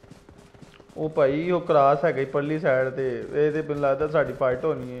ਉਹ ਭਾਈ ਉਹ ਕ੍ਰਾਸ ਹੈਗਾ ਪਰਲੀ ਸਾਈਡ ਤੇ ਇਹਦੇ ਮੈਨੂੰ ਲੱਗਦਾ ਸਾਡੀ ਫਾਈਟ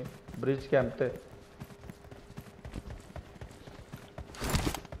ਹੋਣੀ ਹੈ ਬ੍ਰਿਜ ਕੈਂਪ ਤੇ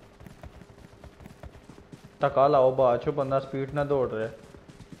ਟਕਾ ਲਾਓ ਬਾਅਦ ਚੋਂ ਬੰਦਾ ਸਪੀਡ ਨਾਲ ਦੌੜ ਰਿਹਾ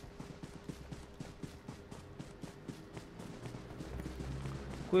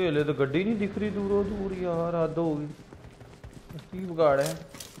ਕੋਈ ਹਲੇ ਤਾਂ ਗੱਡੀ ਨਹੀਂ ਦਿਖ ਰਹੀ ਦੂਰੋਂ ਦੂਰ ਯਾਰ ਹੱਦ ਹੋ ਗਈ ਕੀ ਵਿਗਾੜ ਹੈ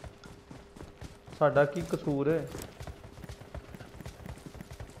ਸਾਡਾ ਕੀ ਕਸੂਰ ਹੈ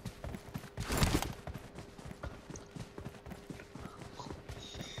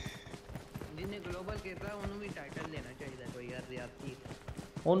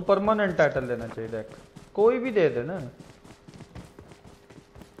उन परमानेंट टाइटल लेना चाहिए कोई भी दे दे ना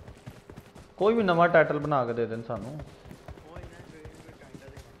कोई भी नवा टाइटल बना के दे देन सानू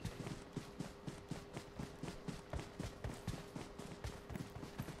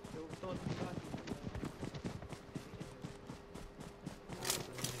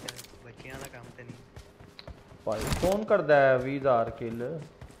भाई कौन करता है 20,000 किल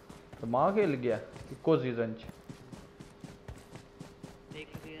मां खेल गया इको सीजन च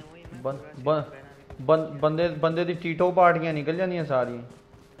बंदे दी टीटो पार्टियां निकल जानियां सारी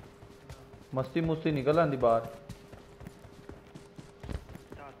मस्ती मुस्ती निकल आंदी बाहर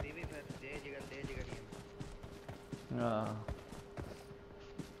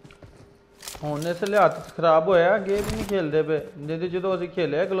हुण इसले हत्थ खराब होया गेम नहीं खेलते पे नहीं जो असीं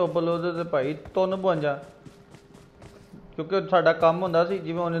खेलिया ग्लोबल ओहदे ते भाई 352 क्योंकि साडा काम हुंदा सी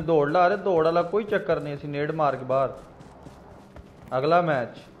जिवें उन्हें दौड़ ला रहे दौड़ वाला कोई चक्कर नहीं असीं नेड़ मार के बाहर अगला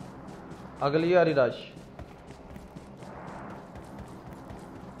मैच अगली वारी रश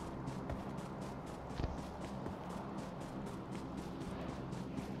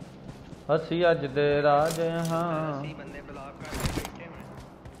असी अज दे राज हाँ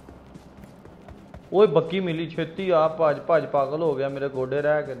ओए बक्की मिली छेती आप भज भज पागल हो गया मेरे गोडे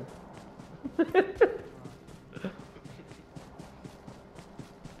रह गए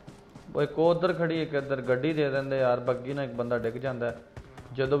एक उधर खड़ी एक इधर गड्डी दे देंगे यार बग्गी ना एक बंदा डिग जाता है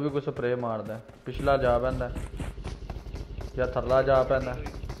जो भी कोई स्प्रे मारदा पिछला जा पैंदा या थरला जा पैंदा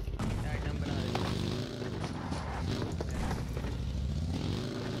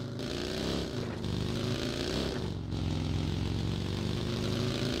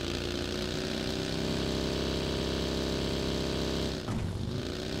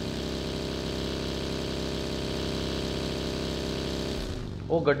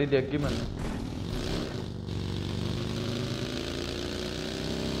वो गड्डी देख गई मैंने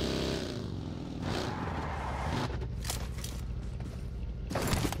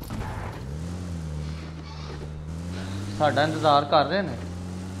साडा इंतजार कर रहे हैं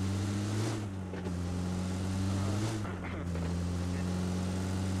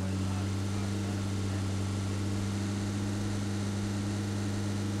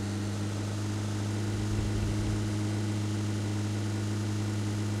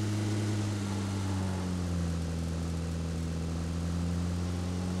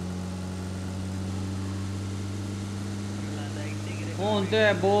ਹੁਣ ਤੇ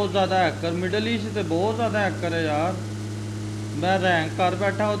बहुत ज़्यादा हैकर मिडल ईस्ट ते बहुत ज़्यादा हैकर है यार मैं रैंक कर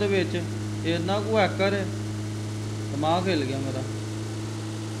बैठा ਉਹਦੇ ਵਿੱਚ इतना को हैकर है दिमाग हिल गया मेरा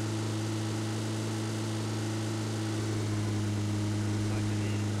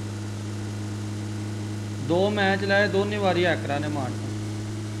दो मैच लाए दोनों बारी हैकरा ने मारता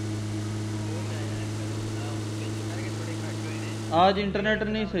आज इंटरनेट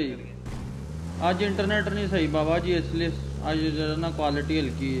नहीं सही आज इंटरनेट नहीं सही बाबा जी इसलिए आज जरा ना क्वालिटी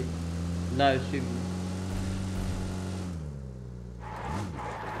हल्की है लाइव स्ट्रीम में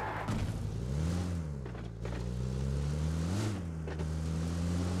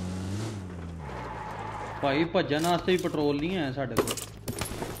भाई भजन वास्ते भी पेट्रोल नहीं है साढ़े को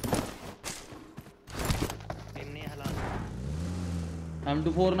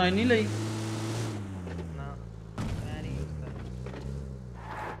M249 नहीं ली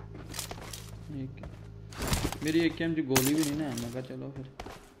मेरी एक की गोली भी नहीं ना मैं कहा चलो फिर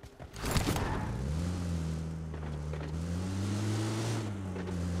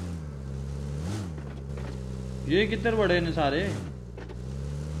ये किधर बड़े ने सारे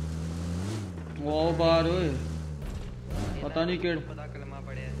वो बाहर पता नहीं केड़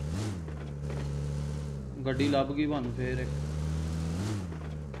गड्डी लभ गई भानू फिर एक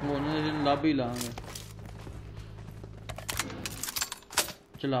लभ ही लांगे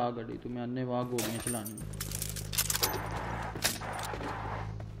चला गड्डी तू, मैं अन्ने वाह गोलियां चलानी।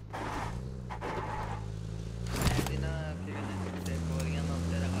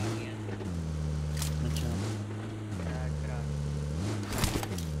 अच्छा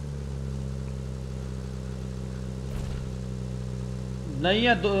नहीं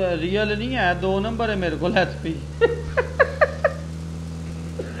है, रियल नहीं है, 2 नंबर है मेरे को एसपी।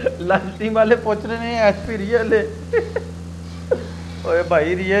 लंच टीम वाले पूछ रहे हैं एसपी रियल है। ओए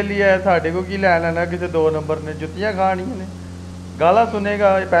भाई रियल ही है, साढ़े को की लैन है ना किसी 2 नंबर ने जुतियां खानी ने, गाला सुनेगा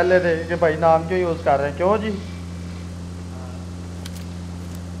पहले थे कि भाई नाम क्यों यूज कर रहे हैं, क्यों जी।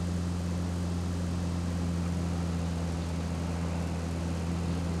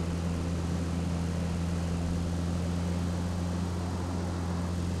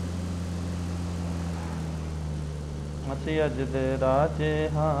 ਅਸੀਂ ਅੱਜ ਦੇ ਰਾਜੇ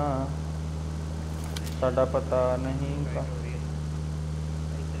ਹਾਂ, ਸਾਡਾ ਪਤਾ ਨਹੀਂ ਕਾ।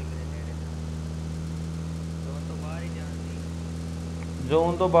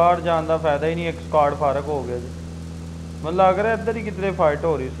 जोन तो बाहर जाने का फायदा ही नहीं, एक स्क्वाड फारक हो गया जी। मतलब लग रहा है इधर ही कितने फाइट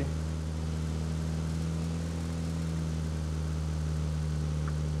हो रही सी।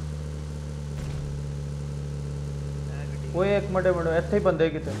 वो एक मिनट इत्थे ही बंदे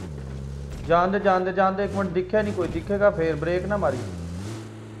कितने जान दे एक मिनट, दिखे नहीं कोई, दिखेगा फिर ब्रेक ना मारी।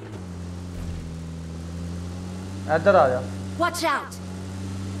 इधर आ जा। Watch out!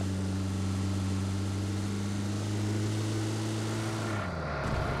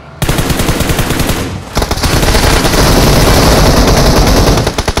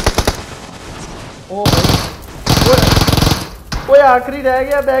 ओ भाई ओए आखिरी रह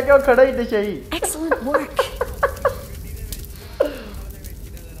गया, बह के खड़ा ही Dasai. Excellent work.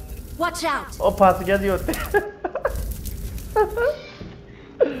 Watch out! ओ फंस गया जी होते।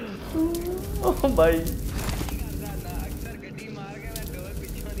 ओ भाई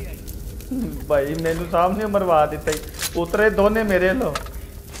भाई मैनू सामने मरवा दिता ही, उतरे दोने मेरे लो।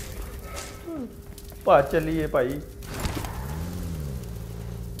 भा चलिए भाई,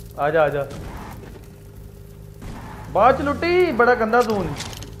 आजा आजा। बाद च लुटी, बड़ा गंदा जोन।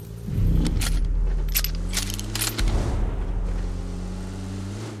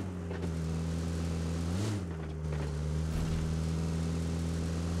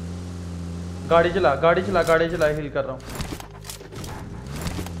 गाड़ी चला हिल कर रहा हूँ।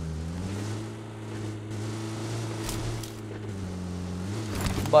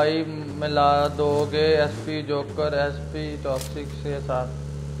 भाई मिला दोगे एसपी जोकर, एसपी टॉक्सिक के साथ?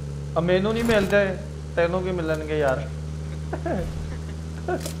 अब मैनू नहीं मिलते, तेनों की मिलनगे यार।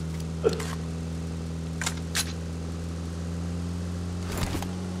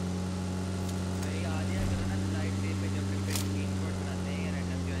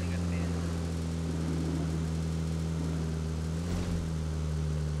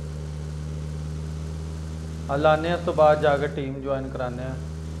 लाने उस तो बाद जाकर टीम ज्वाइन कराने हैं।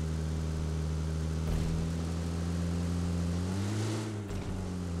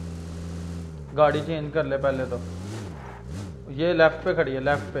 गाड़ी चेंज कर ले पहले तो। ये लेफ्ट पे खड़ी है,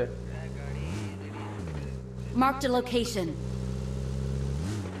 लेफ्ट पे। Marked a location.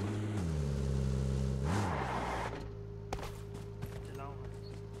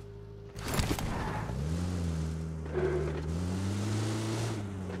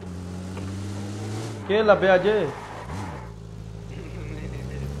 के लभ्या जे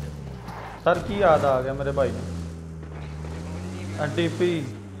सर की याद आ गया मेरे भाई ने।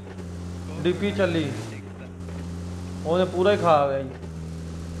 डीपी चली, उन्हें पूरा ही खा गया जी।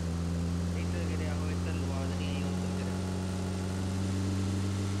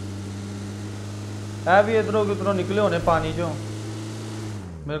 है भी इधरों किधरों निकले होने पानी चो,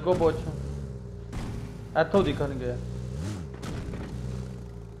 मेरे को पूछ। इथों दिखन गया।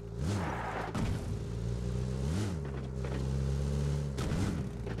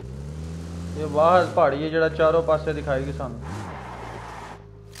 ये बाहर पहाड़ी है जरा चारों पासे दिखाएगी सानू।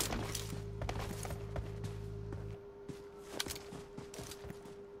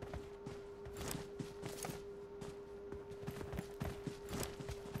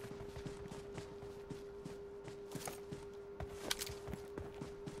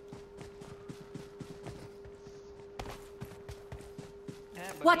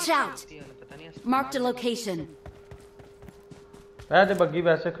 Watch out! Marked a location. ऐ ते बग्गी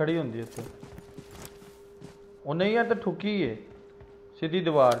वैसे खड़ी होंदी है इत्थे। ਉਹ ਨਹੀਂ ਹੈ ਤੇ ਠੁੱਕੀ ਹੈ सीधी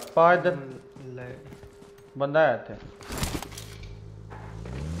दीवार पा इधर बंदा है इत्थे।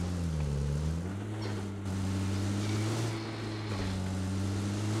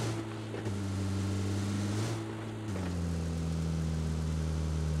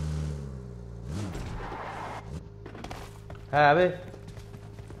 है वे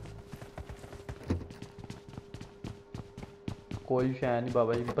कोई शै नहीं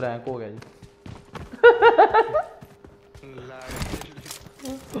बाबा जी, प्रैंक हो गया जी।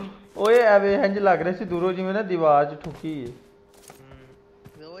 ओए ਐਵੇਂ ਇੰਜ ਲੱਗ ਰਿਹਾ ਸੀ ਦੂਰੋਂ ਜਿਵੇਂ ਨਾ ਦੀਵਾਰ 'ਚ ਠੁੱਕੀ ਹੈ।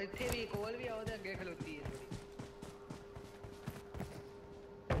 ਉਹ ਇੱਥੇ ਵੀ ਕੋਲ ਵੀ ਆ ਉਹਦੇ ਅੱਗੇ ਖਲੋਤੀ ਹੈ ਥੋੜੀ।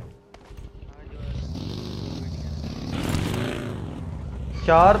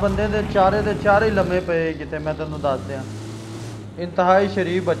 ਚਾਰ ਬੰਦੇ ਦੇ ਚਾਰੇ ਲੰਮੇ ਪਏ ਕਿਤੇ, ਮੈਂ ਤੈਨੂੰ ਦੱਸ ਦਿਆਂ ਇੰਤਹਾਈ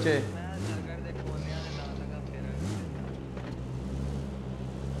ਸ਼ਰੀਫ ਬੱਚੇ।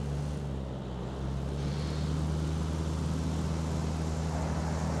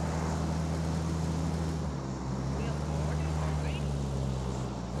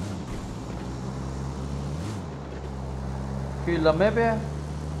 ਕੀ ਲੰਮੇ ਪਿਆ?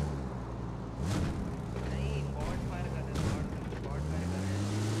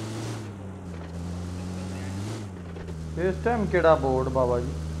 इस टाइम केड़ा बोर्ड बाबा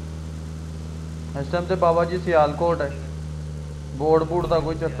जी? इस टाइम तो बाबा जी सियालकोट है, बोर्ड बूर्ड का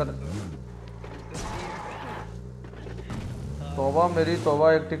कोई चक्कर। तोबा मेरी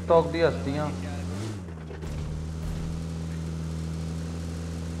तोबा, एक टिकटॉक दी हस्तियां।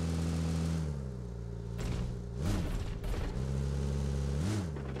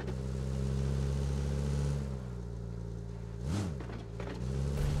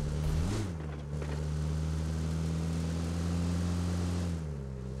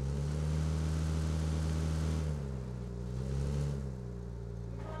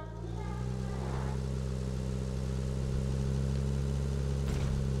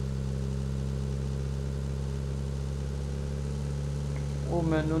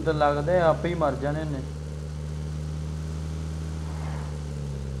 ਮੈਨੂੰ ਤਾਂ ਲੱਗਦਾ ਆਪੇ ਹੀ ਮਰ ਜਾਣੇ ਨੇ।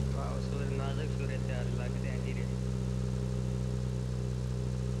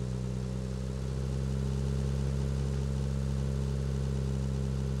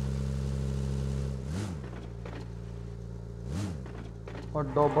 और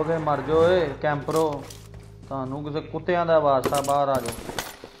डुब के मर जाओ कैंपरो, ਤੁਹਾਨੂੰ ਕਿਸੇ ਕੁੱਤਿਆਂ ਦਾ ਵਾਸਤਾ, ਬਾਹਰ ਆ ਜਾਓ।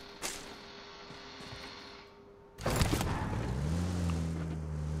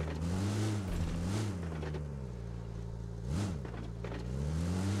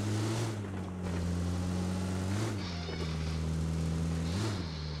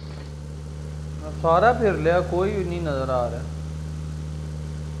 सारा फिर लिया, कोई नहीं नजर आ रहा।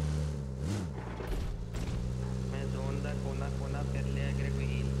 मैं जोन दा कोना कोना फिर लिया कि कोई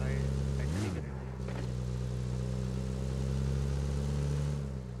हील साइड एक्चुअली करे।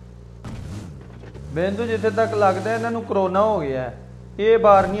 बेंदू जिथे तक लगता है इन्हों कोरोना हो गया है, ये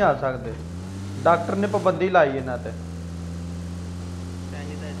बाहर नहीं आ सकते। डॉक्टर ने पाबंदी लाई इन्हां ते।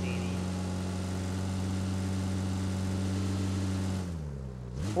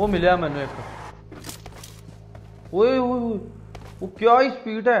 वो मिलिया मैनू एक, ओए ओए वो क्या ही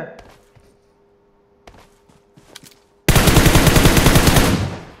स्पीड है।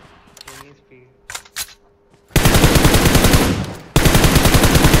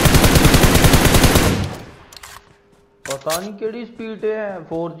 पता नहीं केड़ी स्पीड है,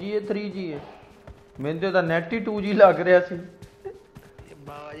 4G है 3G है, मैंने तो नेट ही 2G लग रहा सी।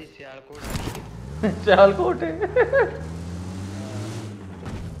 बाबा जी सियालकोट सियालकोट है।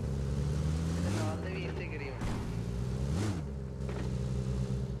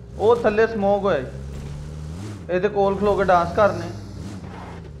 ਉਹ ਥੱਲੇ ਸਮੋਕ ਹੋਇਆ, ਇਹਦੇ ਕੋਲ ਖਲੋ ਕੇ ਡਾਂਸ ਕਰਨੇ।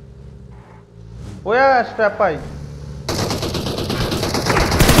 ਹੋਇਆ ਸਟੈਪ ਆਈ,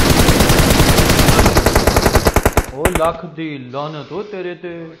 ਉਹ ਲੱਖ ਦੀ ਲਾਨਤ ਹੋ ਤੇਰੇ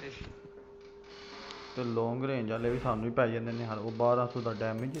ਤੇ ਲੌਂਗ ਰੇਂਜ ਵਾਲੇ ਵੀ ਸਾਨੂੰ ਹੀ ਪੈ ਜਾਂਦੇ ਨੇ। ਉਹ 1200 ਦਾ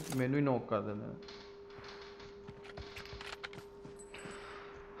ਡੈਮੇਜ ਮੈਨੂੰ ਹੀ ਨੋਕ ਕਰ ਦਿੰਦੇ ਨੇ।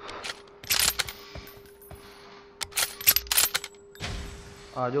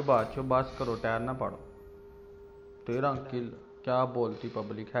 आ जाओ बादशाह, बस करो, टायर ना पाड़ो। 13 किल क्या बोलती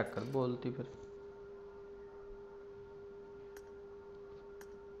पब्लिक, हैकर बोलती। फिर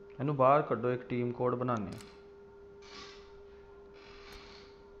इनू बाहर कड्डो, एक टीम कोड बनाने।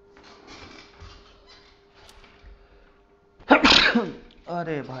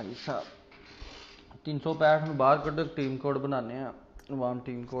 अरे भाई साहब 365 में बाहर कड्डो, एक टीम कोड बनाने। वाम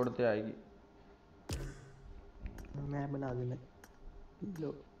टीम कोड ते आएगी। मैं बना देना लो,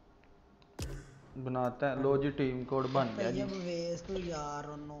 बनाता है। लो जी टीम कोड बन गया जी। वेस्ट यार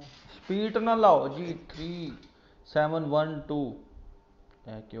ओनो स्पीड ना लाओ जी। 3712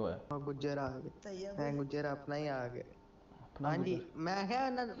 क्या क्यों है? गुज्जर आ गए, मैं गुज्जर अपना ही आ गए। हाँ जी, मैं क्या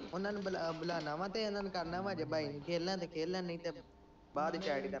उन्होंने बुलाना वा ते उन्होंने करना वा, जब भाई खेलना ते खेलना, नहीं ते बाद च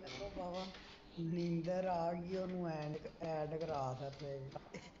ऐड करना। नींदर आ गई ओनू ऐड करा सकते।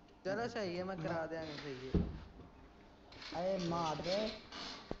 चलो सही है, मैं करा देंगे। सही है। अरे मार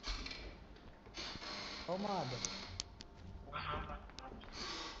ओ मार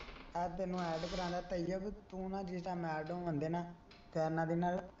ਆ ਤੈਨੂੰ ਐਡ ਕਰਾਂਦਾ ਤੈਯਬ ਤੂੰ ਨਾ ਜਿਸ ਟਾਈਮ ਐਡ ਹੋਵੰਦੇ ਨਾ ਤੇ ਇਹਨਾਂ ਦੀ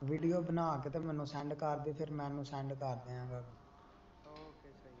ਨਾਲ ਵੀਡੀਓ ਬਣਾ ਕੇ ਤੇ ਮੈਨੂੰ ਸੈਂਡ ਕਰ ਦੇ ਫਿਰ ਮੈਂ ਇਹਨੂੰ ਸੈਂਡ ਕਰ ਦਿਆਂਗਾ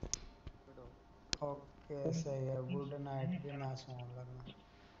ਓਕੇ ਸਹੀ ਛੋੜੋ ਓਕੇ ਸਹੀ ਹੈ ਗੁੱਡ ਨਾਈਟ ਜੀ ਮੈਂ ਸੌਣ ਲੱਗਾ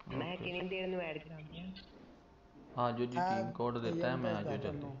मैं कितनी देर में ऐड कराऊंगा आजो जी टीम कोड देता है मैं आजो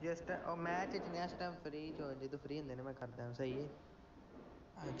जल्दी ਜਿਸ ਟਾਈਮ ਉਹ ਮੈਚ ਚ ਇਸ ਟਾਈਮ ਫ੍ਰੀ ਚ ਜਦੋਂ ਫ੍ਰੀ ਹੁੰਦੇ ਨੇ ਮੈਂ ਕਰਦਾ ਸਹੀ ਹੈ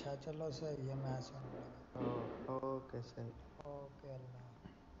अच्छा चलो सही है मैं सुन लगा ओके सही ओके अल्लाह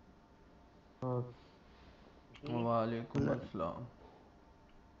वालेकुम अस्सलाम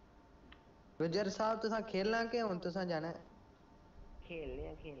गुजर साहब तुसा खेलना के हुन तुसा जाना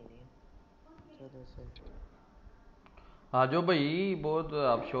खेलने चलो सही आ जाओ भाई बहुत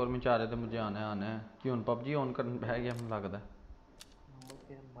आप शोर मचा रहे थे मुझे आना है कि हुन पबजी ऑन कर बह गया मुझे लगता है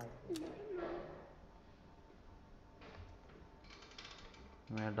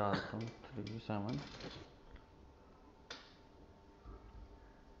मैं डालता हूँ 37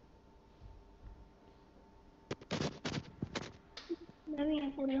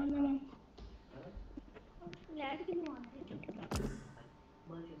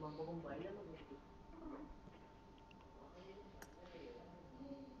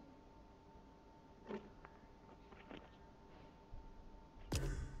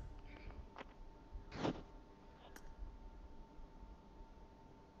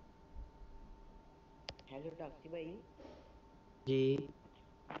 हेलो टॉक्सी भाई जी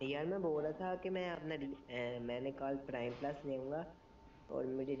यार मैं बोल रहा था कि मैं अपना मैंने कल प्राइम प्लस लूँगा और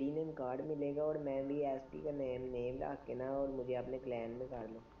मुझे रीनेम कार्ड मिलेगा और मैं भी एसपी का नेम रख के ना और मुझे अपने क्लैन में कर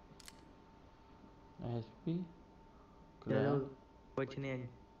लो एसपी चलो कुछ नहीं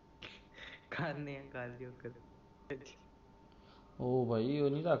करने कर लियो कर ओ भाई वो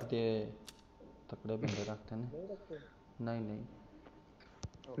नहीं रखते तकड़े बंदे रखते हैं नहीं रखते नहीं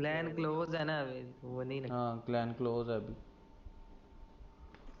प्लान क्लोज है ना अभी वो नहीं हाँ क्लैन क्लोज है अभी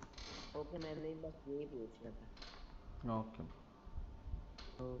ओके मैंने बस यही पूछना था ओके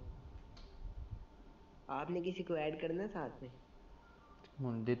आपने किसी को ऐड करना साथ में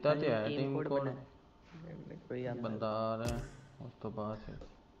हुन देता तो है टीम कोड कोई बंदा आ रहा है उस तो बाद से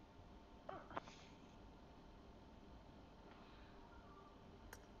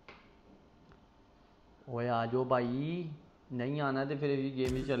ओए आ जाओ भाई नहीं आना तो फिर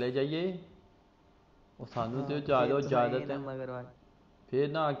गेम ही चले जाइए ਉਹ ਸਾਨੂੰ ਤੇ ਜਾ ਲਓ ਇਜਾਜ਼ਤ ਹੈ ਫਿਰ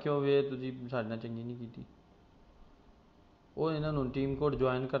ਨਾ ਆਖਿਓ ਵੇ ਤੁਸੀਂ ਸਾਡੇ ਨਾਲ ਚੰਗੀ ਨਹੀਂ ਕੀਤੀ ਉਹ ਇਹਨਾਂ ਨੂੰ टीम कोड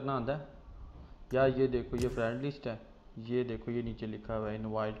ज्वाइन करना आता है यार ये देखो ये फ्रेंड लिस्ट है ये देखो ये नीचे लिखा हुआ है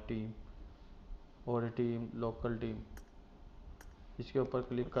इनवाइट टीम और टीम लोकल टीम इसके ऊपर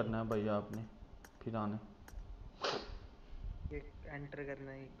क्लिक करना है भाई आपने फिर आना ये एंटर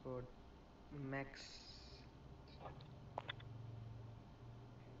करना है कोड मैक्स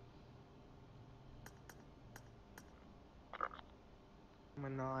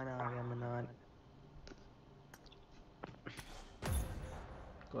मनान आ गया मनान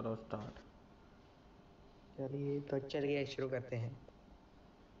करो स्टार्ट चलिए तो चलिए शुरू करते हैं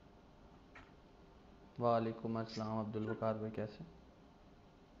वालेकुम अस्सलाम अब्दुल वकार भाई कैसे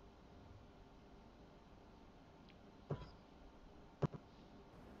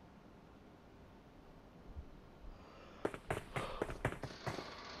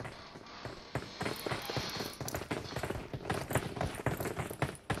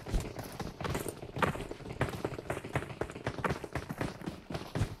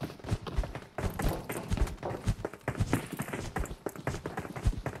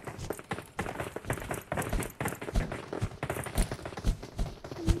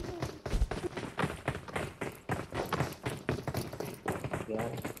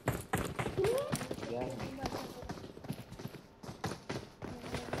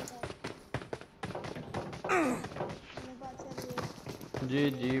जी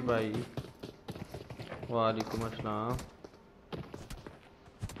जी भाई वालेकुम अस्सलाम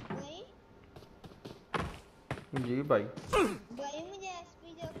जी भाई मुझे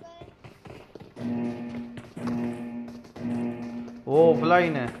एसपी जोकर वो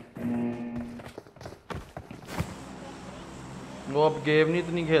ऑफलाइन है वो अब गेम नहीं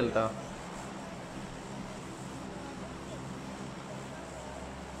तो नहीं खेलता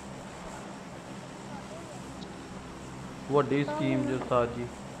ਵੱਡੀ ਸਕੀਮ ਜੋ ਉਸਤਾਦ ਜੀ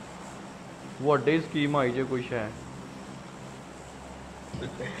ਵੱਡੀ ਸਕੀਮ ਆਈ ਜੇ ਕੁਛ ਹੈ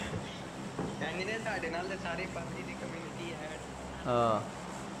ਯਾਨੀ ਨੇ ਤੁਹਾਡੇ ਨਾਲ ਤੇ ਸਾਰੇ ਪਬਜੀ ਦੀ ਕਮਿਊਨਿਟੀ ਹੈ ਹਾਂ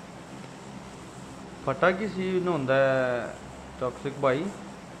ਪਤਾ ਕੀ ਸੀ ਨੂੰ ਹੁੰਦਾ ਟੌਕਸਿਕ ਭਾਈ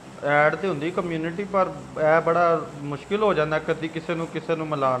ਐਡ ਤੇ ਹੁੰਦੀ ਕਮਿਊਨਿਟੀ ਪਰ ਇਹ ਬੜਾ ਮੁਸ਼ਕਿਲ ਹੋ ਜਾਂਦਾ ਕਦੀ ਕਿਸੇ ਨੂੰ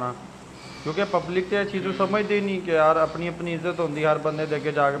ਮਿਲਾਣਾ ਕਿਉਂਕਿ ਪਬਲਿਕ ਤੇ ਇਹ ਚੀਜ਼ ਨੂੰ ਸਮਝਦੇ ਨਹੀਂ ਕਿ ਯਾਰ ਆਪਣੀ ਆਪਣੀ ਇੱਜ਼ਤ ਹੁੰਦੀ ਹਰ ਬੰਦੇ ਦੇ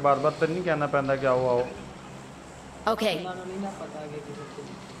ਅੱਗੇ ਜਾ ਕੇ ਬਾਰ-ਬਾਰ ਤਾਂ ਨਹੀਂ ਕਹਿਣਾ ਪੈਂਦਾ ਕਿ ਆਓ Okay.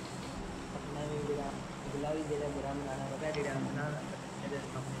 बुरा मनाना पता है रीडन बना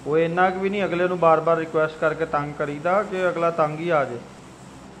वो इन्ना भी नहीं अगले ਨੂੰ बार-बार रिक्वेस्ट करके तंग करीदा कि अगला तंग ही आ जाए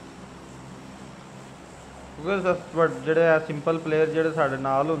क्योंकि ਜਿਹੜੇ ਸਿੰਪਲ ਪਲੇਅਰ ਜਿਹੜੇ ਸਾਡੇ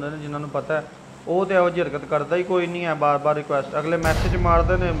ਨਾਲ ਹੁੰਦੇ ਨੇ ਜਿਨ੍ਹਾਂ ਨੂੰ ਪਤਾ ਹੈ ਉਹ ਤੇ ਇਹੋ ਜਿਹੀ ਹਰਕਤ ਕਰਦਾ ਹੀ ਕੋਈ ਨਹੀਂ ਹੈ ਬਾਰ-ਬਾਰ ਰਿਕੁਐਸਟ ਅਗਲੇ ਮੈਸੇਜ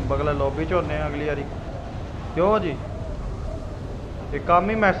ਮਾਰਦੇ ਨੇ ਅਗਲੇ ਲੌਬੀ 'ਚ ਹੁੰਦੇ ਆ ਅਗਲੀ ਵਾਰੀ ਕਿਉਂ ਜੀ ਇਹ ਕੰਮ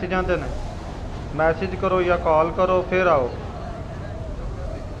ਹੀ ਮੈਸੇਜਾਂ ਤੇ ਨੇ मैसेज करो या कॉल करो फिर आओ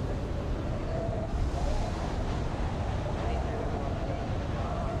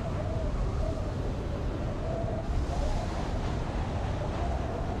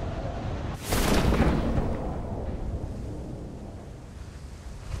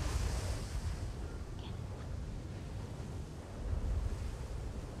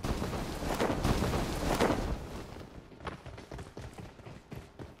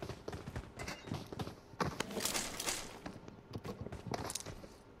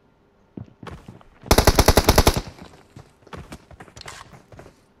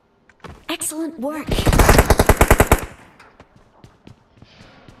Excellent work.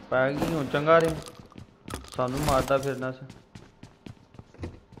 पैगी हूँ चंगा रहे सानू मारता फिरना से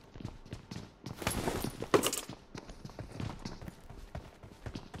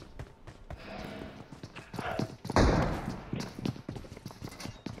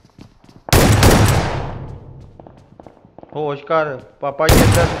होश कर पापा जी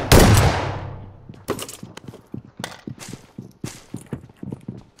इधर ने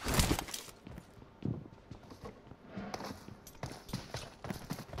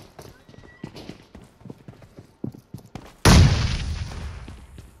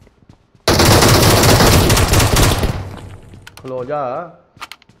खलो जा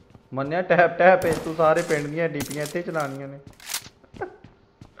मन्निया टैप टैप तू सारे पिंड दियां डीपियां इत्थे चलानियां ने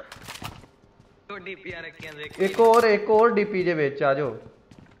एक और डीपी जे विच आ जाओ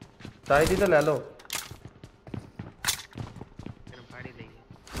चाहिदी तो ले लो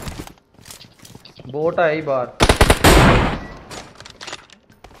बोट है ही बाहर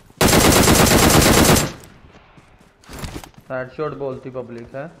हेडशॉट बोलती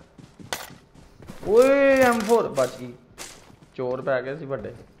पब्लिक है ओए M4 बच गई चोर पै गए सी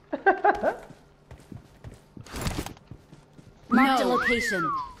बड़े Mark the location.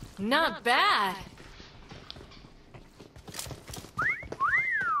 Not bad.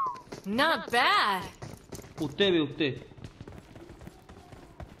 Not bad. उत्ते भी उत्ते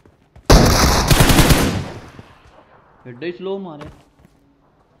एड्डे ही स्लो मारे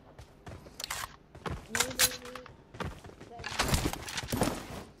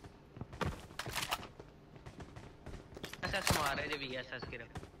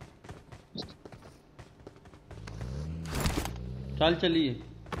चल चलिए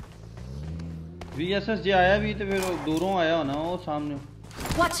VSS जे आया भी तो फिर दूरों आया होना वो सामने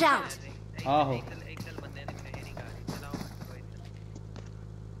Watch out. आहो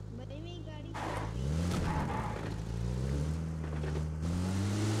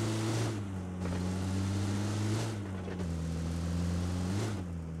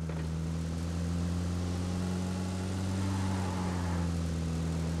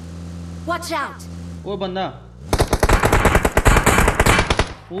Watch out. वो बंदा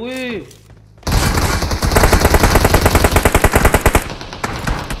ओए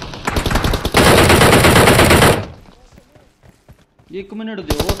एक मिनट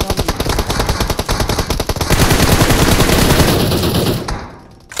दो सामने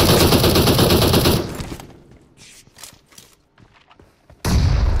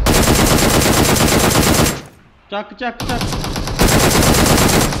चक चक चक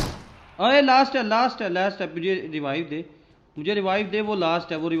अरे लास्ट है मुझे रिवाइव दे वो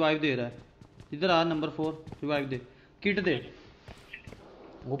लास्ट है वो रिवाइव दे रहा है इधर आ नंबर 4 रिवाइव दे किट दे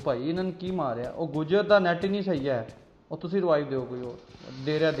वो भाई इन्होंने की मारिया वो गुजर दा नेट ही नहीं सही है और तुसी रिवाइव दो कोई और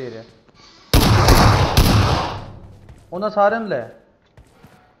दे रहा उन्हें सारे ले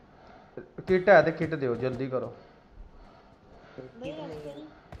किट है तो किट दो जल्दी करो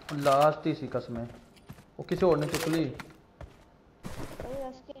लास्ट ही सी कसमें वो किसी और ने चुक ली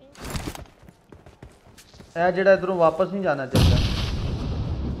जेड़ा इधरों वापस नहीं जाना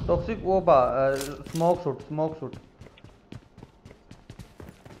चाहिए टॉक्सिक वो स्मोक सूट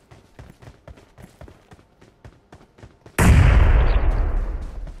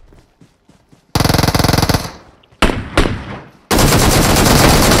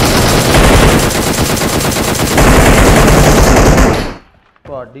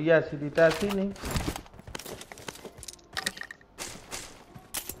थोड़ी ऐसी दी तो ऐसी नहीं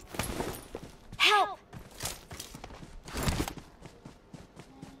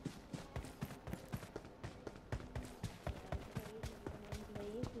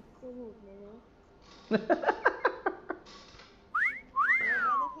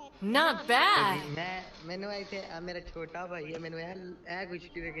Not bad. मैंने आई थे मेरा छोटा भाई है मैंने ऐ कुछ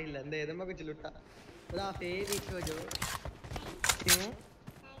की कहीं लंदे तो मैं कुछ लुटा बोला फिर पीछे हो जाओ क्यों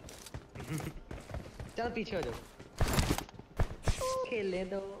चल पीछे हो जाओ खेलने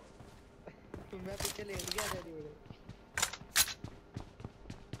दो मैं पीछे लेट गया था मेरे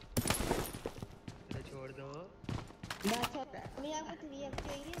छोड़ दो बादशाह मैं आपको 3x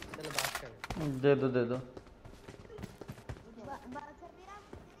चाहिए चलो बात कर दे दो बादशाह भी आप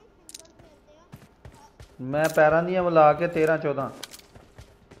कितने सिंगल खेलते हो मैं पैरा नहीं मिला के 13-14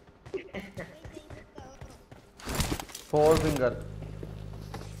 4 फिंगर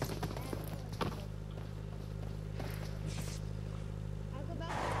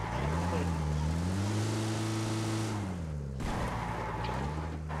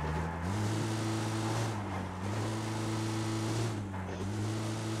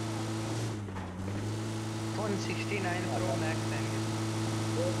फोन 69 Pro Max है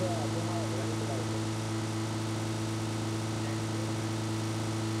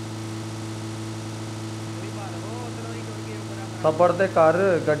सबर ते कर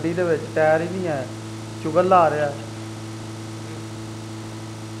गड्डी दे विच टायर ही नहीं है चुगल ला रहा है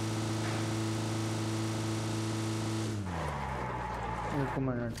एक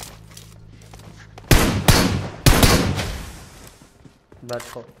मिनट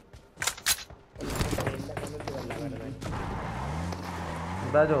बैठो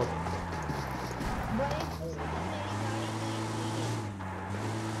बैठो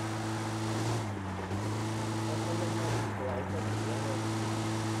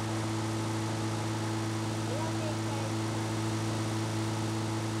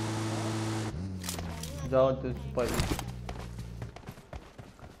जाओ तो भाई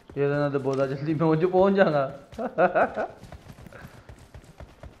ये ना तो बहुत जल्दी मैं मुझे पहुंच जाऊंगा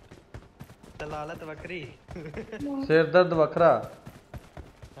दलालत वक्री सिर दर्द वखरा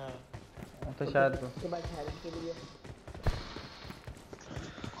हाँ तो शायद उसके बाद हेल्प के लिए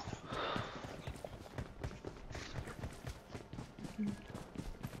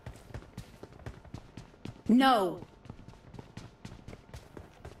No.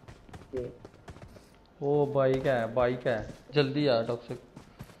 ओ बाइक है जल्दी आ toxic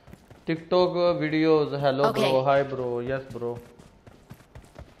TikTok videos hello Okay. Bro hi bro yes bro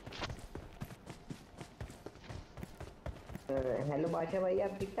hello बादशाह भाई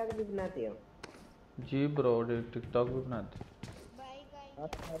आप टिकटॉक भी बनाते हो जी ब्रो टिकटॉक भी बनाते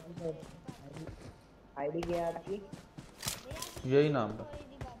आईडी क्या है आपकी यही नाम है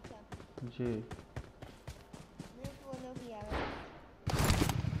जी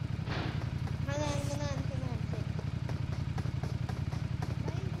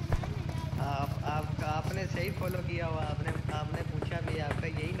आपने सही फॉलो किया हुआ आपने पूछा भी आपका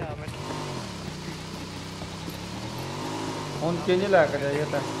यही नाम है ਹੁਣ ਕਿੰਜ ਲੈ ਕੇ ਜਾਈਏ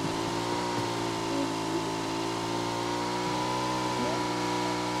ਤਾਂ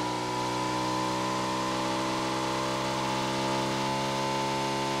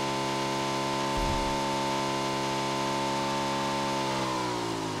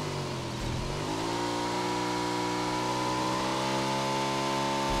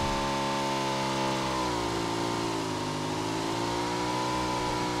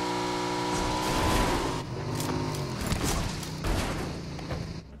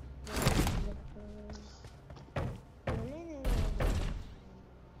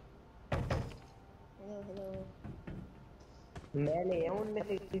मैं ले आऊं उनमें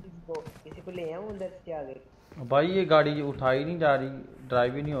से किसी को ले आऊं उधर से आगे भाई ये गाड़ी उठाई नहीं जा रही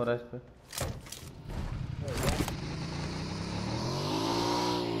ड्राइव ही नहीं हो रहा इस पे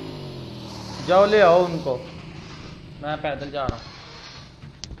जाओ ले आओ उनको मैं पैदल जा रहा हूँ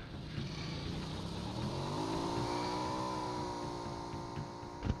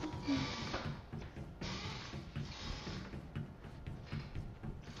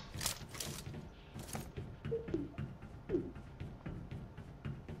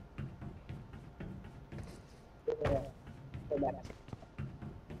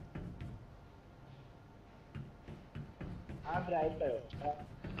आप ड्राइव करो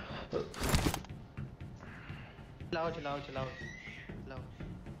चलाओ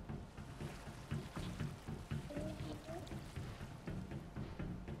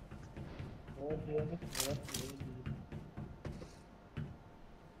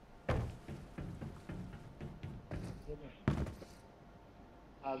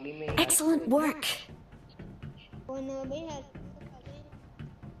Excellent work.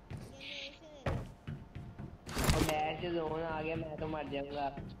 मैच जोन आ गया मैं तो मर जाऊंगा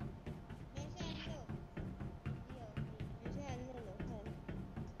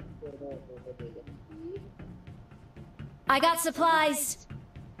I got supplies.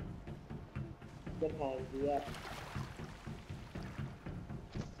 इधर फेंक दिया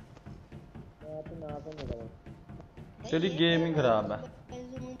मैं तो ना पे नहीं लगा तेरी गेम ही खराब है।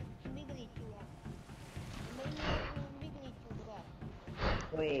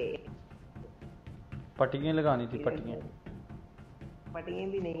 ओए पट्टियां लगानी थी पट्टियां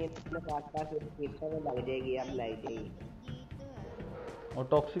भी नहीं है तो पास देखता में लग जाएगी अब लग जाएगी और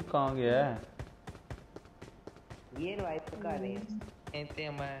टॉक्सिक कहाँ गया है ये रिवाइव कर रहे हैं इतने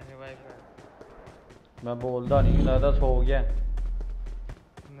मैं रिवाइव कर मैं बोलता नहीं लगता सो गया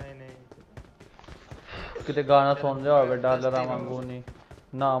नहीं किते गाना सुन लिया होवे डॉलर वांगू नहीं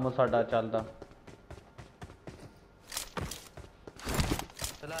नाम साडा चलदा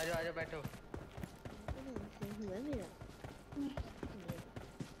चलो आ जाओ बैठो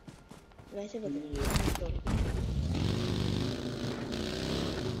वैसे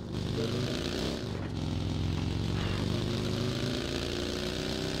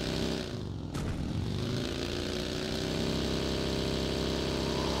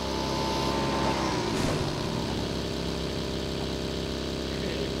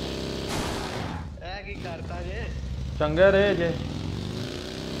की करता जे चंगे रे जे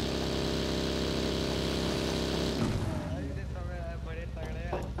बड़े तगड़े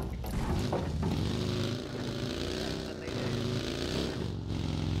हैं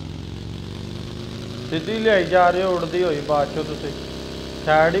सीधी ले जा रहे हो उड़दी हुई बादशाह तुसी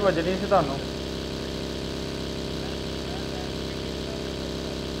साइड ही वजनी सी तुहानू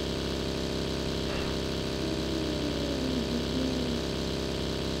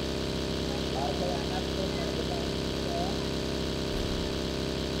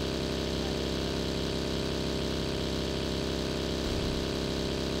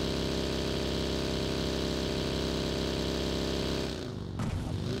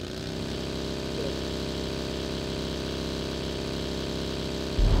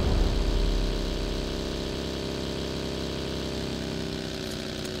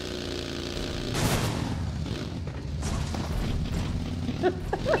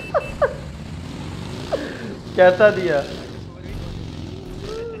कैसा दिया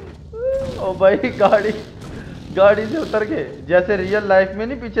ओ भाई गाड़ी से उतर के जैसे रियल लाइफ में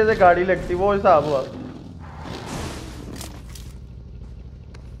नहीं पीछे से गाड़ी लगती वो हिसाब हुआ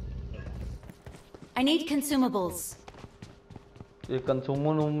I need consumables. ये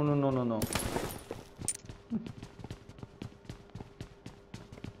कंज्यूमर नो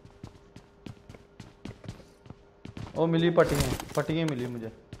ओ मिली पट्टियाँ मिली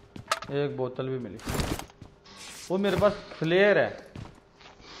मुझे एक बोतल भी मिली वो मेरे पास फ्लेयर है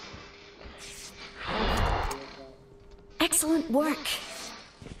Excellent work.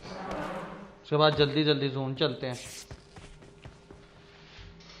 उसके बाद जल्दी जोन चलते हैं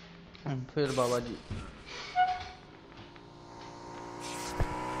फिर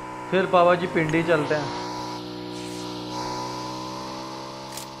बाबा जी पिंडी चलते हैं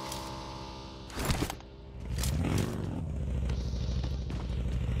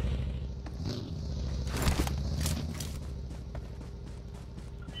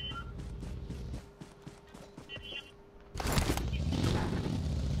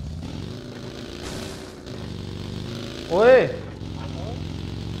ओए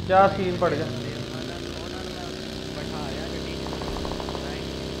क्या सीन पड़ गया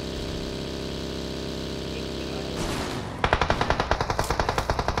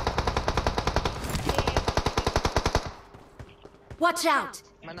Watch out.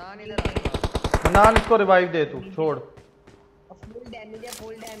 मनान इसको रिवाइव दे तू छोड़ फुल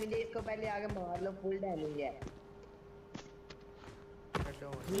डैमेज है इसको पहले आगे मार लो फुल डैमेज है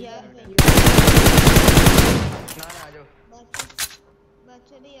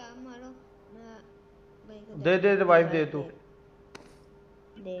दे रिवाइव दे तू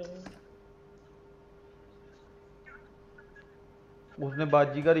उसने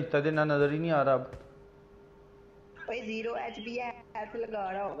बाजी का रिश्ता देना नजर ही नहीं आ रहा अब भाई 0 HP है ऐसे लगा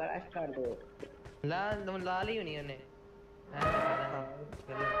रहा होगा रश कर दो लाल ही होनी है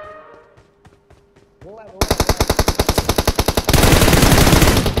वो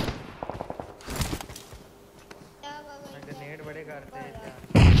ग्रेनेड बड़े करते हैं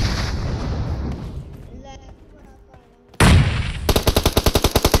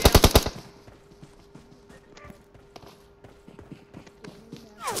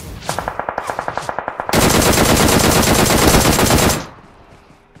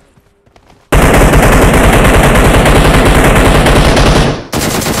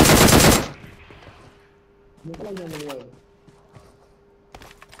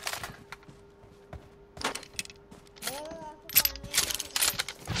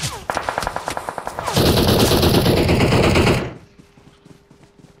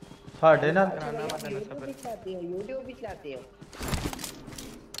साढ़े ना चलाते हो? यूट्यूब भी चलाते हो?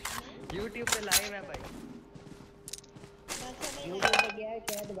 यूट्यूब पे लाइव है भाई। यूट्यूब पे क्या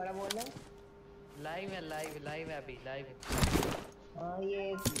है दोबारा बोलना। लाइव है, लाइव है अभी लाइव है। हाँ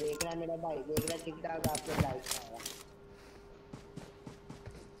ये देख रहा मेरा भाई, देख रहा टिकटॉक आपके लाइव पे आया।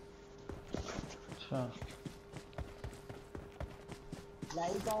 अच्छा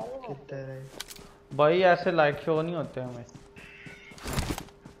लाइव का आ रहा है कितने भाई ऐसे लाइक शो नहीं होते हमें।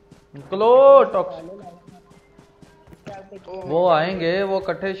 निकलो टॉक्स। वो आएंगे, वो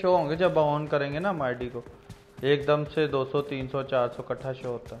इकट्ठे शो होंगे जब ऑन करेंगे ना हम आईडी को। एकदम से 200 300 400 इकट्ठा शो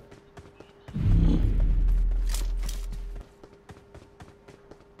होता है।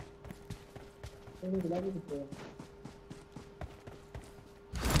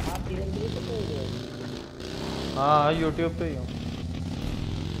 आप सीजन 3 पे हो गए? हाँ यूट्यूब पे ही हूँ।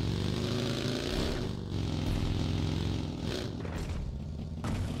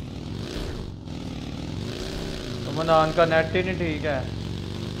 तो मनान का नेट ही नहीं ठीक है।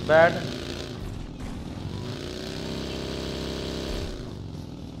 बैठ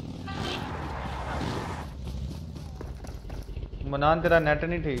मनान, तेरा नेट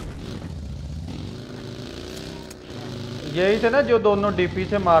नहीं ठीक। यही थे ना जो दोनों डीपी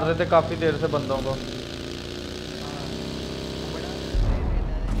से मार रहे थे काफी देर से बंदों को।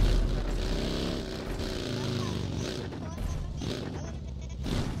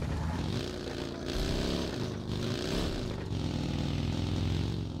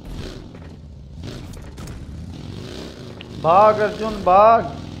 भाग अर्जुन भाग,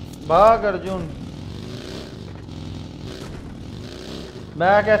 भाग अर्जुन।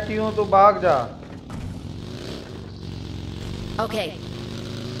 मैं कहती हूँ तू भाग जा। Okay.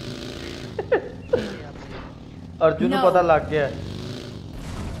 अर्जुन को पता लग गया है।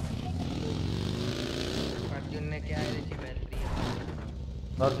 अर्जुन ने क्या है जी बैटरी?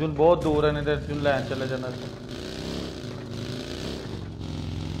 अर्जुन बहुत दूर है, नहीं तो अर्जुन लैन चले जाना था।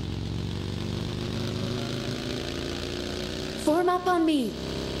 Form up on me.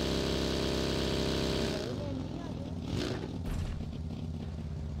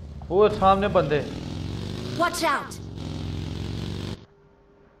 वो सामने बंदे। Watch out.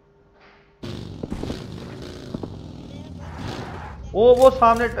 वो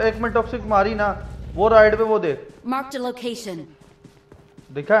सामने एक मिनट टॉक्सिक मारी ना, वो राइड पे वो देख। Marked a location.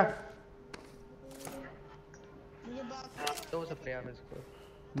 दिखा? दो स्प्रे आप इसको।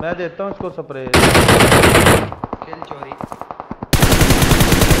 मैं देता हूँ इसको स्प्रे। किल चोरी।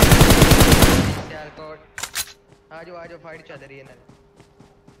 आजो आजो फाइट चल रही है ना।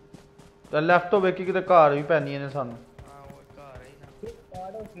 लेफ्ट तो वेखी किते घर भी पैनी ने सानू। हां वो घर ही ना।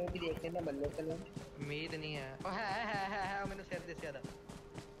 कार्ड उसमें भी देखते हैं बल्ले चलो। उम्मीद नहीं है। ओ है मैंने सिर दे दिया था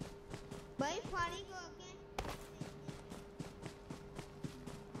भाई। फाड़ी को आके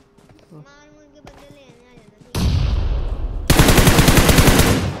मार मुझ के बदले लेने आ जाना।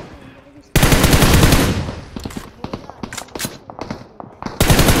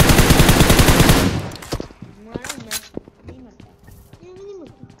 मारा मैं नहीं मरता, नहीं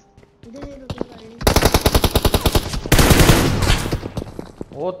मरता। इधर ये रोटी कर ली।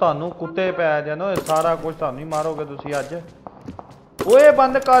 ਉਹ ਤੁਹਾਨੂੰ ਕੁੱਤੇ ਪੈ ਜਾਣ ਓਏ, ਸਾਰਾ ਕੁਝ ਤੁਹਾਨੂੰ ਹੀ ਮਾਰੋਗੇ ਤੁਸੀਂ ਅੱਜ। ਓਏ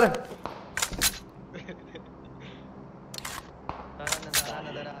ਬੰਦ ਕਰ। सारा नजारा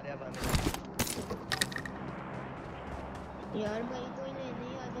नजर आ रहा बंद। यार भाई कोई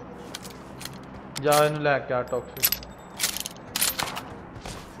नहीं आ जा। ਜਾ ਇਹਨੂੰ ਲੈ ਕੇ ਆ ਟੌਕਸਿਕ।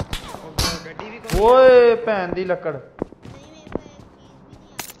 गड्डी भी ਓਏ ਭੈਣ ਦੀ ਲੱਕੜ।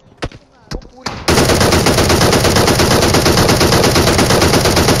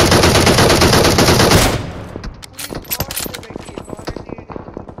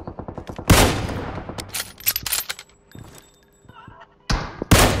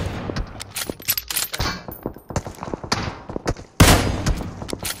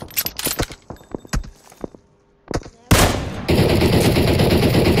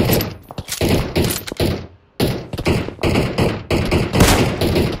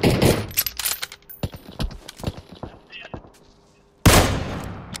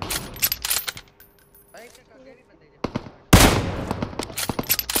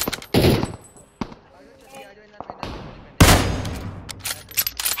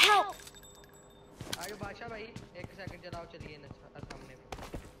 आयो बादशाह भाई एक सेकंड चलाओ, चलिए ना सामने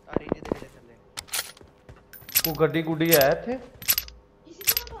आ रही जी दे चले। को गड्डी गुड्डी है ਇੱਥੇ?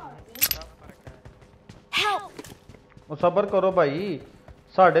 ਉਹ ਸਬਰ ਕਰੋ ਭਾਈ,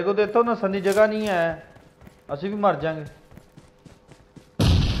 ਸਾਡੇ ਕੋਲ ਦੇਖੋ ਨਾ ਸੰਨੀ ਜਗ੍ਹਾ ਨਹੀਂ ਹੈ, ਅਸੀਂ ਵੀ ਮਰ ਜਾਾਂਗੇ।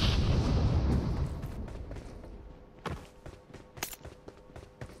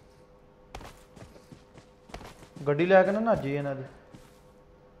 ਗੱਡੀ ਲੈ ਕੇ ਨਾ ਜੀ ਇਹਨਾਂ ਦੀ।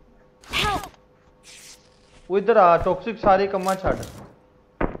 वो इधर आ टॉक्सिक सारे कम्मा छड़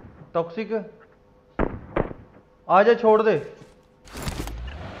टॉक्सिक आ जा छोड़ दे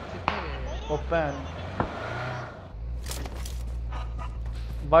ओ भैन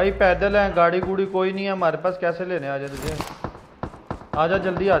भाई पैदल है गाड़ी गुड़ी कोई नहीं है हमारे पास कैसे लेने आ जा तुझे आ जा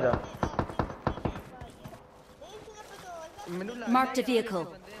जल्दी आ जा Marked a vehicle.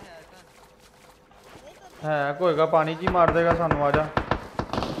 है कोईगा पानी जी मार देगा सानू आ जा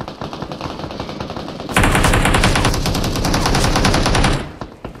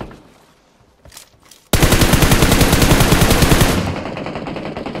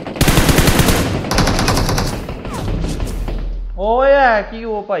ओए है कि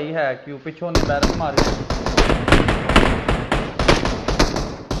वो भाई है क्यों पिछों ने बैरक मारे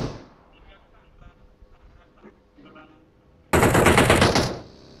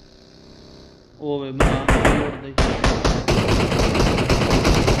ओए मां छोड़ दे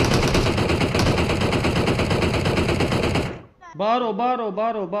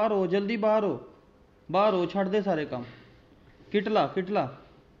बाहर हो जल्दी बाहर हो छड़ दे सारे काम किटला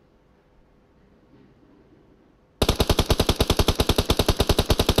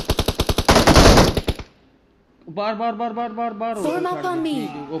बार हो Form up on me.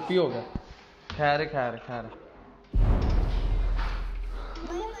 OP हो गया खैर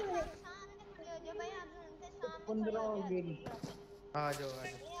आ जाओ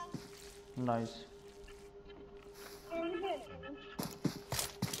नाइस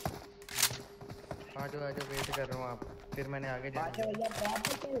आ जाओ वेट कर रहा हूँ आप फिर मैंने आगे जाना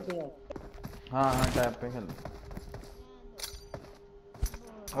हाँ टैप पे खेल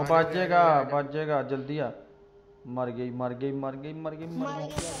वो बचेगा जल्दी आ मर गई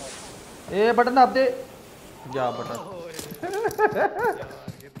ए बटन आप दे जा बटन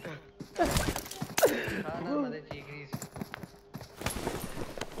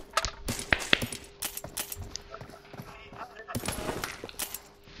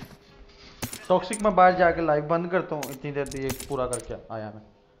टॉक्सिक में बाहर जाके लाइव बंद करता हूँ इतनी देर ये पूरा करके आया मैं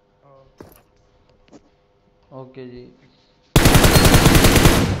ओके जी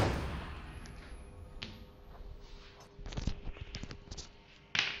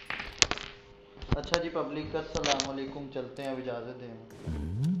अच्छा जी पब्लिक का अस्सलाम वालेकुम चलते हैं अब इजाज़त दें